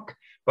the book,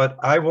 but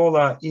I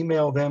will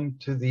email them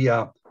to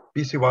the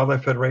BC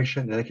Wildlife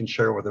Federation, and they can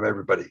share with them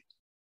everybody.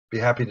 Be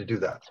happy to do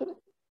that.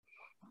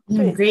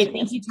 Great.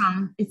 Thank you,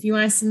 Tom. If you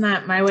want to send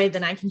that my way,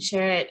 then I can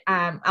share it.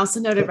 I'll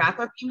send out a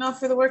wrap-up email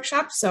for the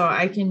workshop, so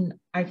I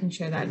can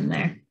share that in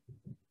there.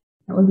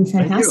 That would be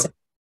fantastic.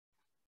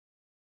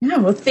 Yeah,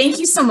 well, thank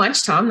you so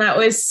much, Tom. That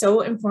was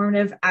so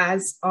informative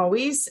as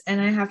always. And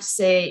I have to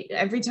say,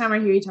 every time I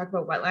hear you talk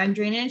about wetland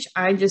drainage,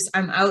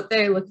 I'm out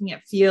there looking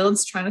at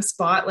fields, trying to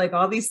spot like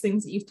all these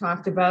things that you've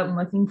talked about and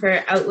looking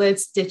for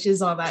outlets,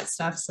 ditches, all that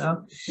stuff.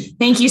 So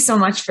thank you so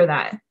much for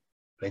that.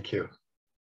 Thank you.